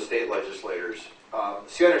follow-up for the state legislators.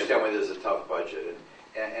 So you understand why this is a tough budget,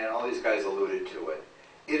 and all these guys alluded to it.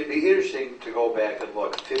 It'd be interesting to go back and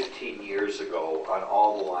look 15 years ago on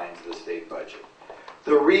all the lines of the state budget.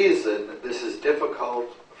 The reason this is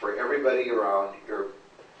difficult for everybody around here,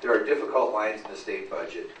 there are difficult lines in the state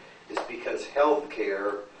budget, is because health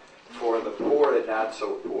care for the poor and not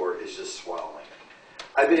so poor is just swallowing it.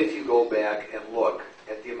 I bet if you go back and look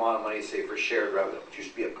at the amount of money, say, for shared revenue, which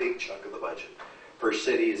used to be a big chunk of the budget, for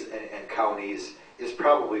cities and counties, is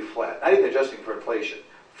probably flat. Not even adjusting for inflation.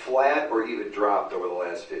 Flat or even dropped over the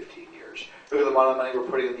last 15 years. Look at the amount of money we're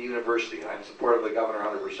putting in the university. I'm supportive of the governor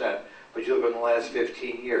 100%. But you look in the last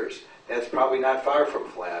 15 years, that's probably not far from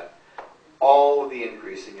flat. All of the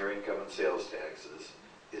increase in your income and sales taxes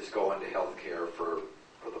is going to health care for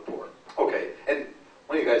the poor. Okay, and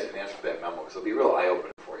one of you guys can ask for that memo, because it'll be real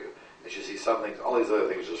eye-opening for you. As you see some things, all these other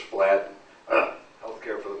things just flat, health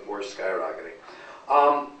care for the poor skyrocketing.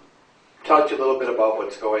 Talk to you a little bit about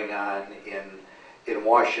what's going on in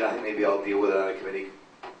Washington. I think maybe I'll deal with it on a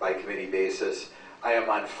committee-by-committee basis. I am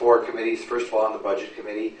on 4 committees. First of all, on the Budget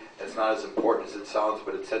Committee. That's not as important as it sounds,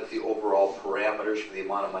 but it sets the overall parameters for the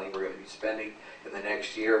amount of money we're going to be spending in the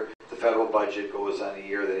next year. The federal budget goes on a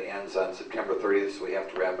year that ends on September 30th, so we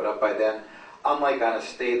have to wrap it up by then. Unlike on a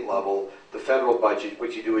state level, the federal budget,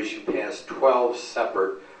 what you do is you pass 12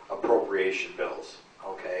 separate appropriation bills.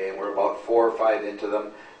 Okay, and we're about 4 or 5 into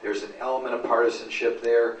them. There's an element of partisanship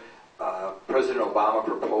there. President Obama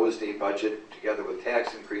proposed a budget together with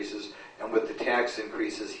tax increases, and with the tax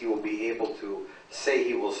increases, he will be able to say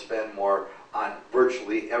he will spend more on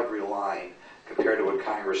virtually every line compared to what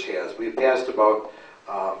Congress has. We've passed about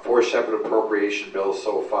 4 separate appropriation bills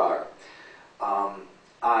so far.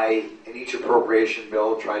 I, in each appropriation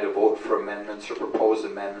bill, try to vote for amendments or propose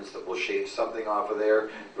amendments that will shave something off of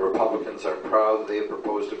there. The Republicans are proud that they have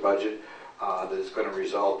proposed a budget that is going to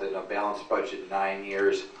result in a balanced budget in 9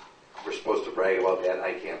 years. We're supposed to brag about that.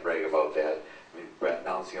 I can't brag about that. I mean,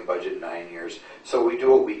 balancing a budget in 9 years. So we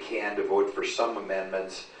do what we can to vote for some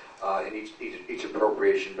amendments in each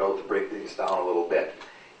appropriation bill to bring things down a little bit.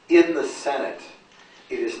 In the Senate,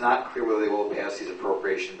 it is not clear whether they will pass these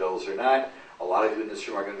appropriation bills or not. A lot of you in this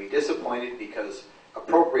room are going to be disappointed because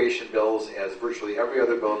appropriation bills, as virtually every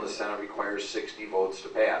other bill in the Senate, requires 60 votes to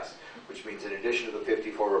pass, which means in addition to the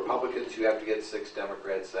 54 Republicans, you have to get 6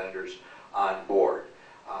 Democrat senators on board,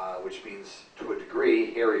 which means to a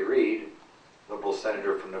degree, Harry Reid, liberal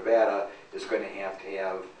senator from Nevada, is going to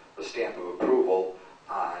have a stamp of approval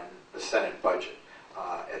on the Senate budget.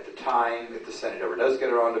 At the time, if the Senate ever does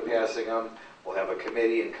get around to passing them, we'll have a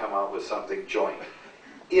committee and come out with something joint.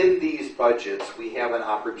 In these budgets, we have an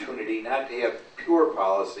opportunity not to have pure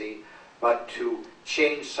policy, but to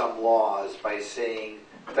change some laws by saying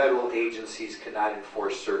federal agencies cannot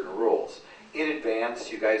enforce certain rules. In advance,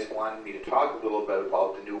 you guys wanted me to talk a little bit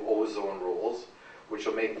about the new ozone rules, which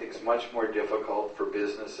will make things much more difficult for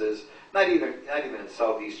businesses, not even in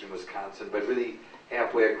southeastern Wisconsin, but really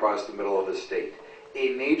halfway across the middle of the state.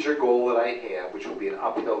 A major goal that I have, which will be an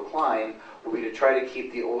uphill climb, will be to try to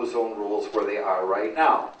keep the ozone rules where they are right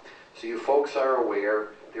now. So you folks are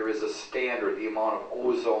aware there is a standard, the amount of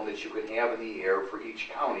ozone that you can have in the air for each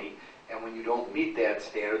county, and when you don't meet that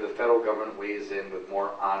standard, the federal government weighs in with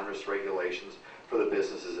more onerous regulations for the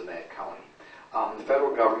businesses in that county. The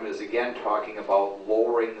federal government is again talking about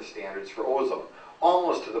lowering the standards for ozone,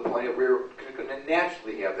 almost to the point of we're going to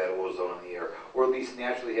naturally have that ozone in the air, or at least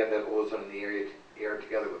naturally have that ozone in the air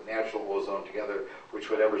together with natural ozone together,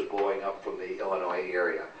 which whatever's blowing up from the Illinois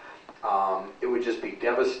area. It would just be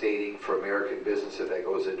devastating for American business if that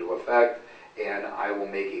goes into effect, and I will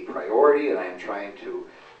make a priority, and I am trying to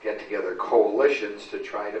get together coalitions to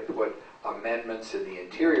try to put amendments in the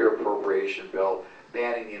Interior Appropriation Bill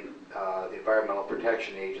banning the Environmental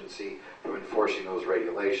Protection Agency from enforcing those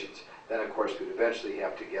regulations. Then, of course, we'd eventually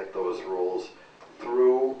have to get those rules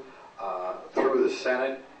through the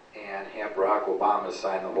Senate and have Barack Obama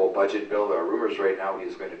sign the whole budget bill. There are rumors right now he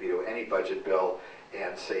is going to veto any budget bill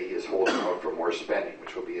and say he is holding out for more spending,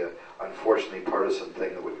 which will be an unfortunately partisan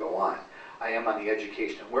thing that would go on. I am on the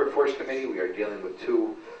Education and Workforce Committee. We are dealing with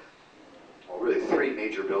really three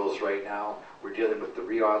major bills right now. We're dealing with the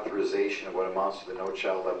reauthorization of what amounts to the No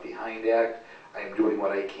Child Left Behind Act. I am doing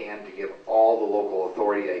what I can to give all the local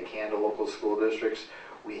authority I can to local school districts.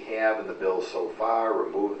 We have in the bill so far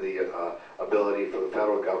removed the ability for the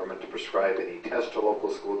federal government to prescribe any test to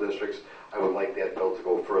local school districts. I would like that bill to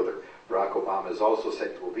go further. Barack Obama has also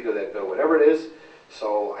said he will veto that bill, whatever it is.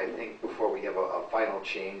 So I think before we have a final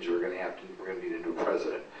change, we're going to need a new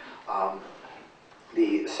president.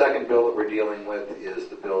 The second bill that we're dealing with is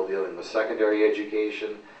the bill dealing with secondary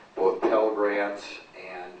education, both Pell Grants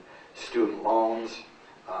and student loans.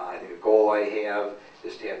 I think a goal I have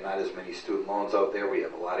is to have not as many student loans out there. We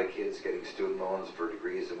have a lot of kids getting student loans for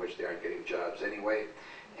degrees in which they aren't getting jobs anyway,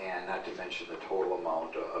 and not to mention the total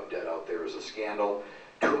amount of debt out there is a scandal.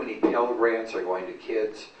 Too many Pell Grants are going to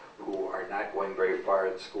kids who are not going very far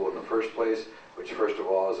in school in the first place, which first of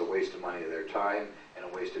all is a waste of money of their time and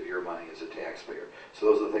a waste of your money as a taxpayer. So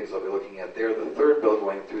those are the things I'll be looking at there. The third bill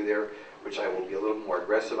going through there, which I will be a little more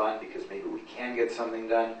aggressive on because maybe we can get something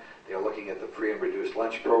done. They're looking at the free and reduced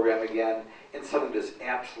lunch program again. And something that's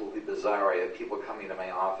absolutely bizarre, I have people coming to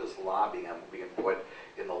my office lobbying on what we can put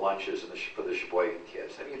in the lunches for the Sheboygan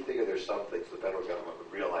kids. I mean, you figure there's some things the federal government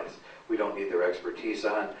would realize we don't need their expertise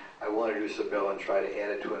on. I will introduce a bill and try to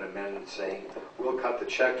add it to an amendment saying we'll cut the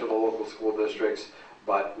check to the local school districts,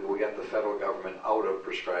 but we will get the federal government out of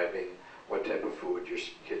prescribing what type of food your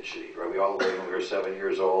kids should eat. Right? We all learned when we were 7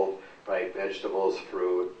 years old, right? Vegetables,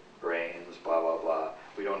 fruit, grains, blah, blah, blah.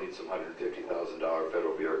 We don't need some $150,000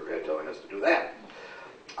 federal bureaucrat telling us to do that.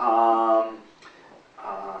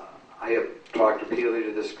 I have talked repeatedly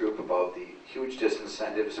to this group about the huge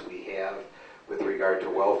disincentives we have with regard to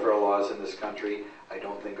welfare laws in this country. I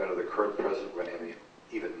don't think under the current president we're going to have any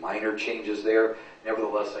even minor changes there.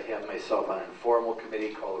 Nevertheless, I have myself on an informal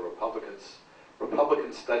committee called the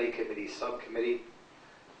Republican Study Committee Subcommittee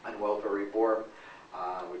on Welfare Reform,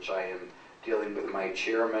 which I am dealing with my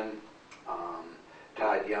chairman,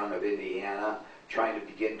 Todd Young of Indiana, trying to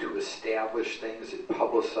begin to establish things and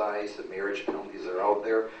publicize the marriage penalties that are out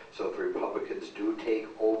there. So if the Republicans do take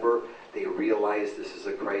over, they realize this is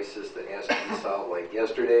a crisis that has to be solved like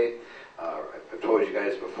yesterday. I've told you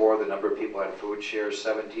guys before the number of people on food shares,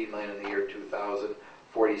 17 million in the year 2000,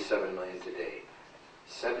 47 million today.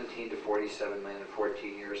 17 to 47 million in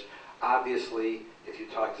 14 years. Obviously, if you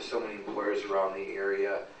talk to so many employers around the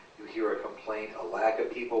area, you hear a complaint, a lack of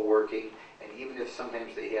people working, and even if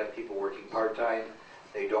sometimes they have people working part-time,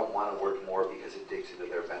 they don't want to work more because it digs into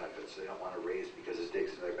their benefits. They don't want to raise because it digs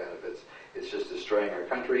into their benefits. It's just destroying our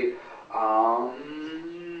country.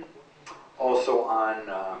 Also on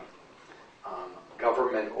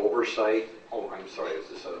government oversight. Oh, I'm sorry, is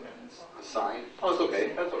this a sign? Oh, it's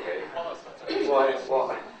okay. That's okay.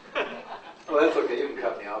 Well, that's okay. You can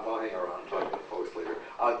cut me off. I'll hang around and talk to the folks later.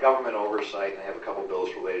 Government oversight, and I have a couple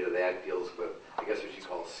bills related to that. Deals with, I guess, what you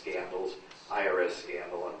call scandals. IRS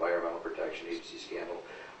scandal, Environmental Protection Agency scandal,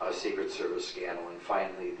 Secret Service scandal, and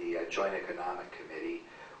finally the Joint Economic Committee,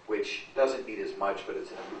 which doesn't meet as much, but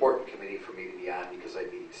it's an important committee for me to be on because I'm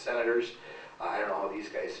meeting senators. I don't know how these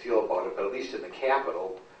guys feel about it, but at least in the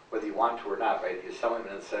Capitol, whether you want to or not, right, the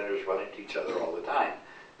assemblymen and senators run into each other all the time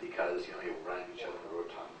because, you run into each other in the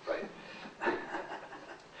rotund, right?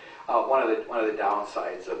 One of the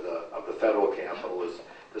downsides of the federal Capitol is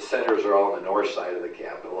the senators are all on the north side of the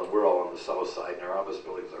Capitol, and we're all on the south side, and our office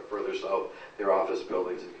buildings are further south. Their office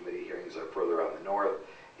buildings and committee hearings are further on the north,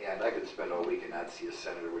 and I could spend a week and not see a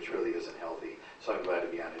senator, which really isn't healthy. So I'm glad to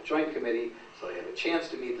be on a joint committee, so I have a chance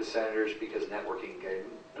to meet the senators, because networking, getting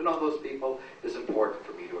to know those people, is important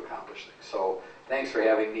for me to accomplish things. So thanks for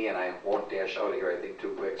having me, and I won't dash out of here, I think,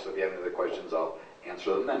 too quick, so if you have any other questions, I'll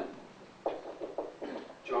answer them then. Do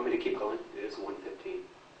you want me to keep going? It is 1:15.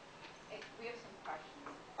 We have some questions.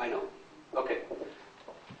 I know. Okay.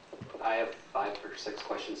 I have 5 or 6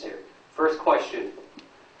 questions here. First question,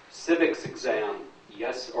 civics exam,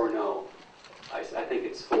 yes or no? I think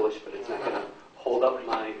it's foolish, but it's not going to hold up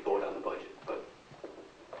my vote on the budget. But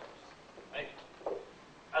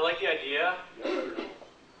I like the idea.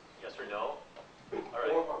 Yes or no? All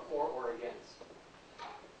right. For or against?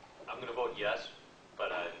 I'm going to vote yes,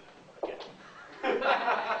 but against.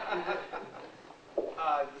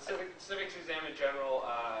 The civics exam in general,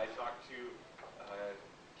 I talked to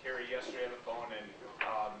Carrie yesterday on the phone, and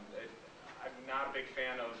I'm not a big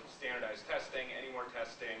fan of standardized testing, any more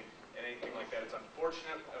testing, and anything like that. It's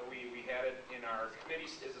unfortunate. We had it in our committee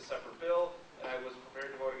as a separate bill, and I was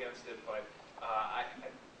prepared to vote against it, but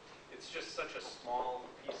it's just such a small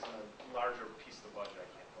piece in a larger piece of the budget. I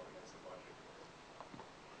can't vote against the budget.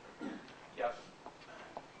 Yes.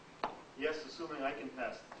 Yes, assuming I can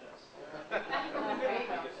pass the test.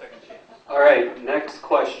 all right, next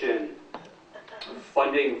question.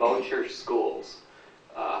 Funding voucher schools.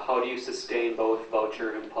 How do you sustain both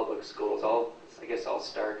voucher and public schools? I guess I'll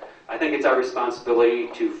start. I think it's our responsibility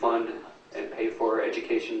to fund and pay for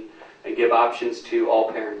education and give options to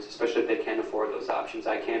all parents, especially if they can't afford those options.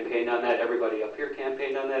 I campaigned on that. Everybody up here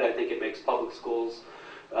campaigned on that. I think it makes public schools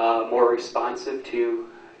more responsive to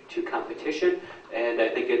competition, and I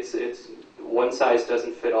think it's one size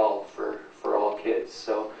doesn't fit all for all kids.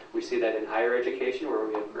 So we see that in higher education, where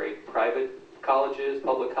we have great private colleges,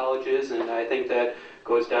 public colleges, and I think that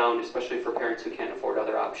goes down, especially for parents who can't afford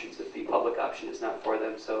other options, if the public option is not for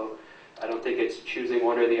them. So I don't think it's choosing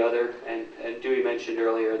one or the other. And Dewey mentioned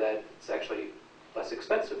earlier that it's actually less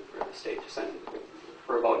expensive for the state to send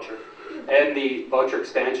for a voucher. And the voucher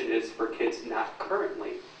expansion is for kids not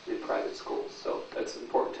currently in private schools. So that's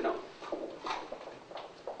important to know.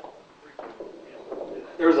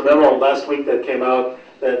 There was a memo last week that came out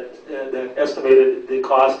that estimated the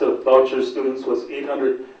cost of voucher students was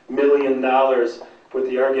 $800 million, with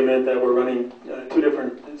the argument that we're running two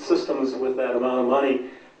different systems with that amount of money.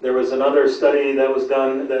 There was another study that was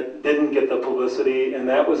done that didn't get the publicity, and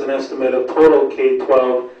that was an estimate of total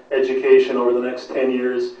K-12 education over the next 10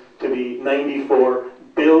 years to be $94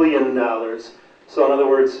 billion. So in other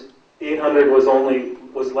words, 800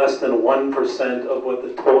 was less than 1% of what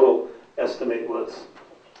the total estimate was.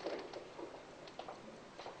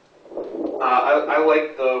 I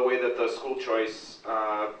like the way that the school choice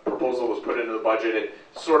proposal was put into the budget. It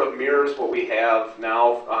sort of mirrors what we have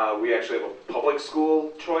now. We actually have a public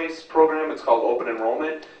school choice program. It's called open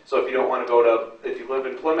enrollment. So if you don't want to go to, if you live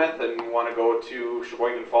in Plymouth and you want to go to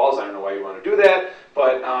Sheboygan Falls, I don't know why you want to do that,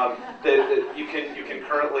 but you can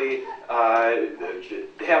currently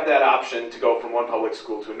have that option to go from one public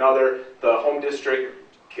school to another. The home district,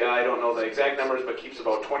 I don't know the exact numbers, but keeps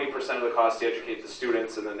about 20% of the cost to educate the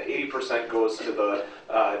students, and then the 80% goes to the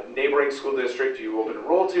neighboring school district you open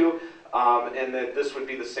enroll to, and that this would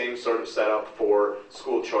be the same sort of setup for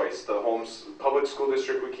school choice. The public school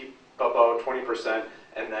district would keep about 20%,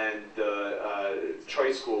 and then the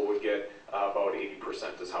choice school would get about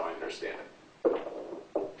 80%, is how I understand it.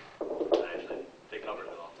 Actually, they covered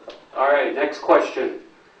it all. All right, next question.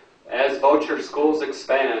 As voucher schools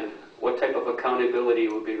expand, what type of accountability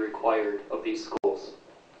would be required of these schools?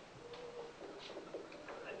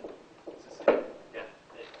 Yeah,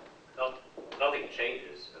 nothing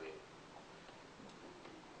changes.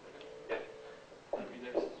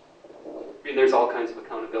 I mean, there's all kinds of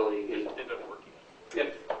accountability. They've been working.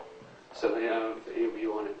 Yep. So, if any of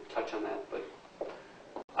you want to touch on that, but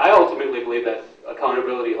I ultimately believe that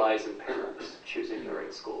accountability lies in parents choosing the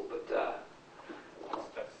right school. But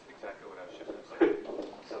That's exactly what I was just going to say.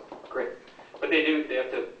 so great. But they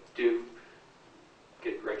have to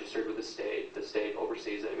get registered with the state. The state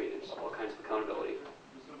oversees it. I mean, there's all kinds of accountability.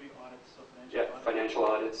 There's going to be audits, so Financial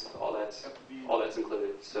audits, all that's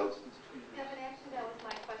included. So. Yeah, but actually that was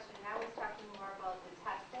my question. I was talking more about the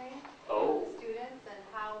testing Oh. of the students and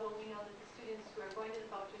how will we know that the students who are going to the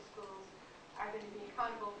voucher schools are going to be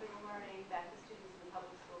accountable for the learning that the students in the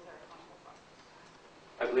public schools are accountable for.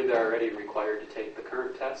 I believe they're already required to take the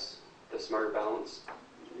current tests, the Smarter Balance,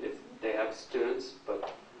 if they have students,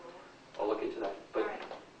 but I'll look into that. All right,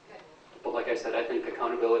 good. But like I said, I think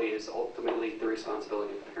accountability is ultimately the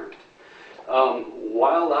responsibility of the parent.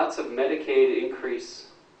 While lots of Medicaid increase,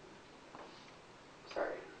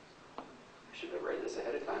 sorry, I should have read this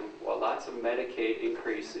ahead of time. While lots of Medicaid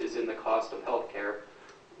increase is in the cost of health care,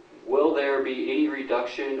 will there be any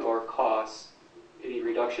reduction of costs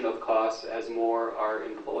as more are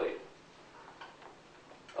employed?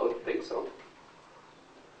 I would think so.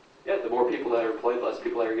 Yeah, the more people that are employed, less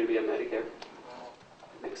people are going to be on Medicare.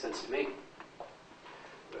 Makes sense to me.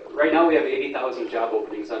 Right now we have 80,000 job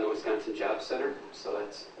openings on the Wisconsin Job Center, so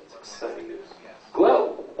that's exciting news.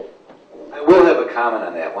 Glow. I will have a comment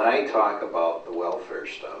on that. When I talk about the welfare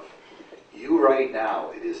stuff, you right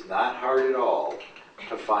now, it is not hard at all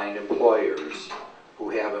to find employers who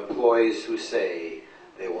have employees who say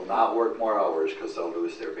they will not work more hours because they'll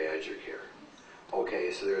lose their Badger care.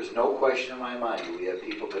 Okay, so there's no question in my mind we have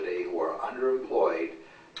people today who are underemployed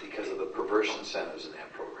because of the perverse incentives in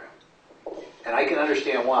that program. And I can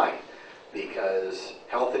understand why. Because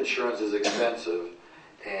health insurance is expensive,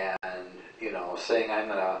 and, saying I'm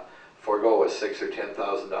going to forego a $6,000 or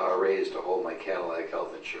 $10,000 raise to hold my Cadillac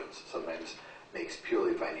health insurance sometimes makes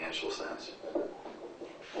purely financial sense.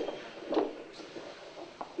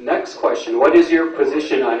 Next question. What is your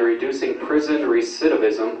position on reducing prison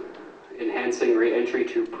recidivism, enhancing reentry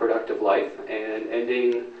to productive life, and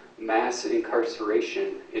ending mass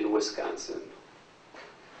incarceration in Wisconsin?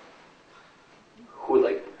 Who would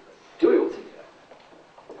like to do it?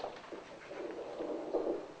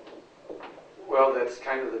 Well, that's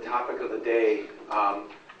kind of the topic of the day.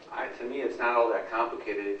 To me, it's not all that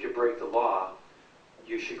complicated. If you break the law,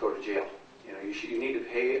 you should go to jail. You need to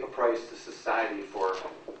pay a price to society for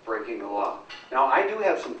breaking the law. Now, I do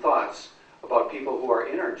have some thoughts about people who are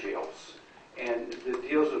in our jails and the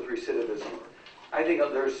deals with recidivism. I think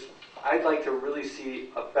I'd like to really see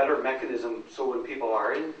a better mechanism so when people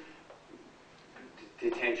are in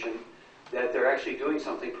detention, that they're actually doing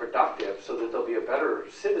something productive so that they'll be a better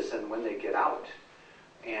citizen when they get out.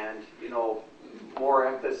 And, more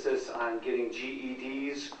emphasis on getting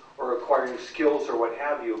GEDs or acquiring skills or what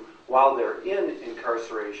have you while they're in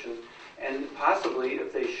incarceration. And possibly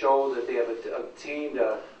if they show that they have obtained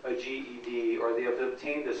a GED or they have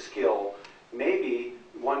obtained a skill, maybe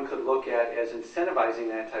one could look at as incentivizing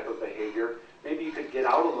that type of behavior. Maybe you could get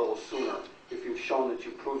out a little sooner if you've shown that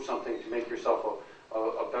you proved something to make yourself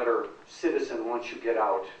a better citizen once you get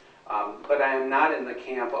out. But I am not in the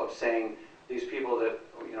camp of saying these people that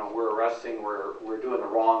we're arresting, we're doing the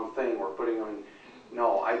wrong thing, we're putting them in.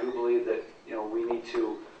 No, I do believe that we need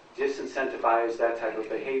to disincentivize that type of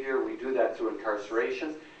behavior. We do that through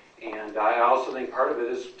incarceration. And I also think part of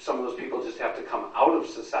it is some of those people just have to come out of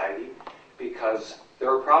society because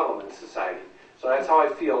they're a problem in society. So that's how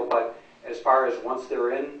I feel. But as far as once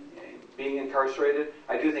they're in, being incarcerated,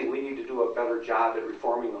 I do think we need to do a better job at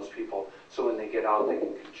reforming those people so when they get out, they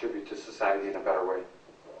can contribute to society in a better way.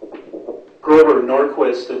 Grover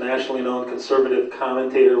Norquist, a nationally known conservative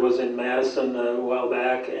commentator, was in Madison a while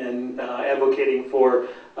back and advocating for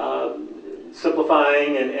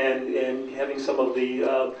simplifying and having some of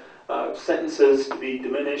the sentences to be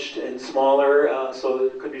diminished and smaller, so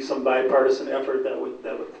there could be some bipartisan effort that would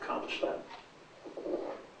accomplish that.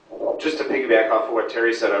 Just to piggyback off of what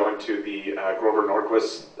Terry said, I went to the Grover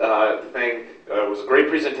Norquist thing. It was a great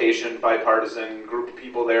presentation, bipartisan group of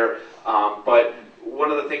people there. But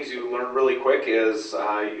one of the things you learn really quick is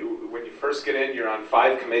when you first get in, you're on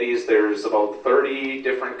 5 committees. There's about 30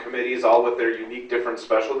 different committees, all with their unique different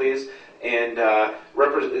specialties. And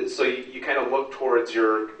so you kind of look towards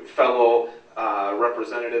your fellow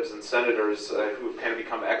representatihas and senators who've kind of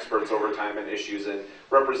become experts over time in issues. And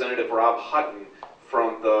Representative Rob Hutton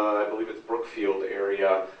from the, I believe it's Brookfield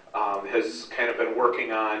area, has kind of been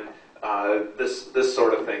working on this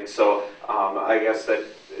sort of thing. So I guess that,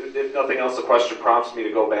 if nothing else, the question prompts me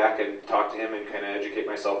to go back and talk to him and kind of educate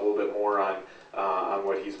myself a little bit more on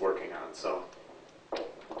what he's working on. So.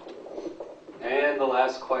 And the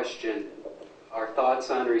last question, our thoughts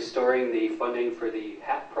on restoring the funding for the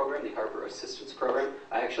HAP program, the Harbor Assistance Program.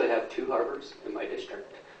 I actually have 2 harbors in my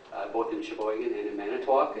district, both in Sheboygan and in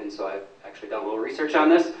Manitowoc, and so I've actually done a little research on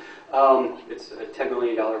this. It's a $10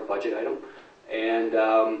 million budget item, and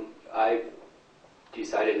I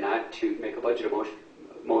decided not to make a budget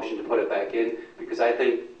motion to put it back in, because I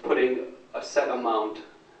think putting a set amount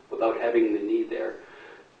without having the need there,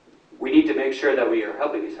 we need to make sure that we are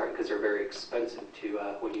helping these harbors, because they're very expensive to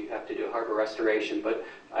when you have to do a harbor restoration. But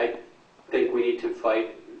I think we need to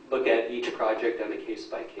look at each project on a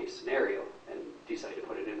case-by-case scenario and decide to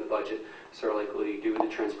put it in the budget, sort of like we do with the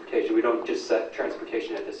transportation. We don't just set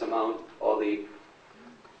transportation at this amount. All the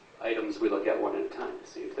items we look at one at a time to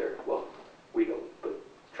see if they're, well, we don't, but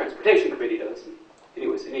Transportation Committee does.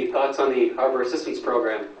 Anyways, any thoughts on the Harbor Assistance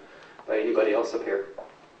Program by anybody else up here?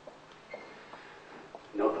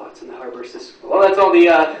 No thoughts on the Harbor Assistance. Well, that's all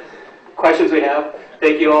the questions we have.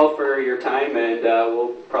 Thank you all for your time, and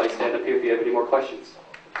we'll probably stand up here if you have any more questions.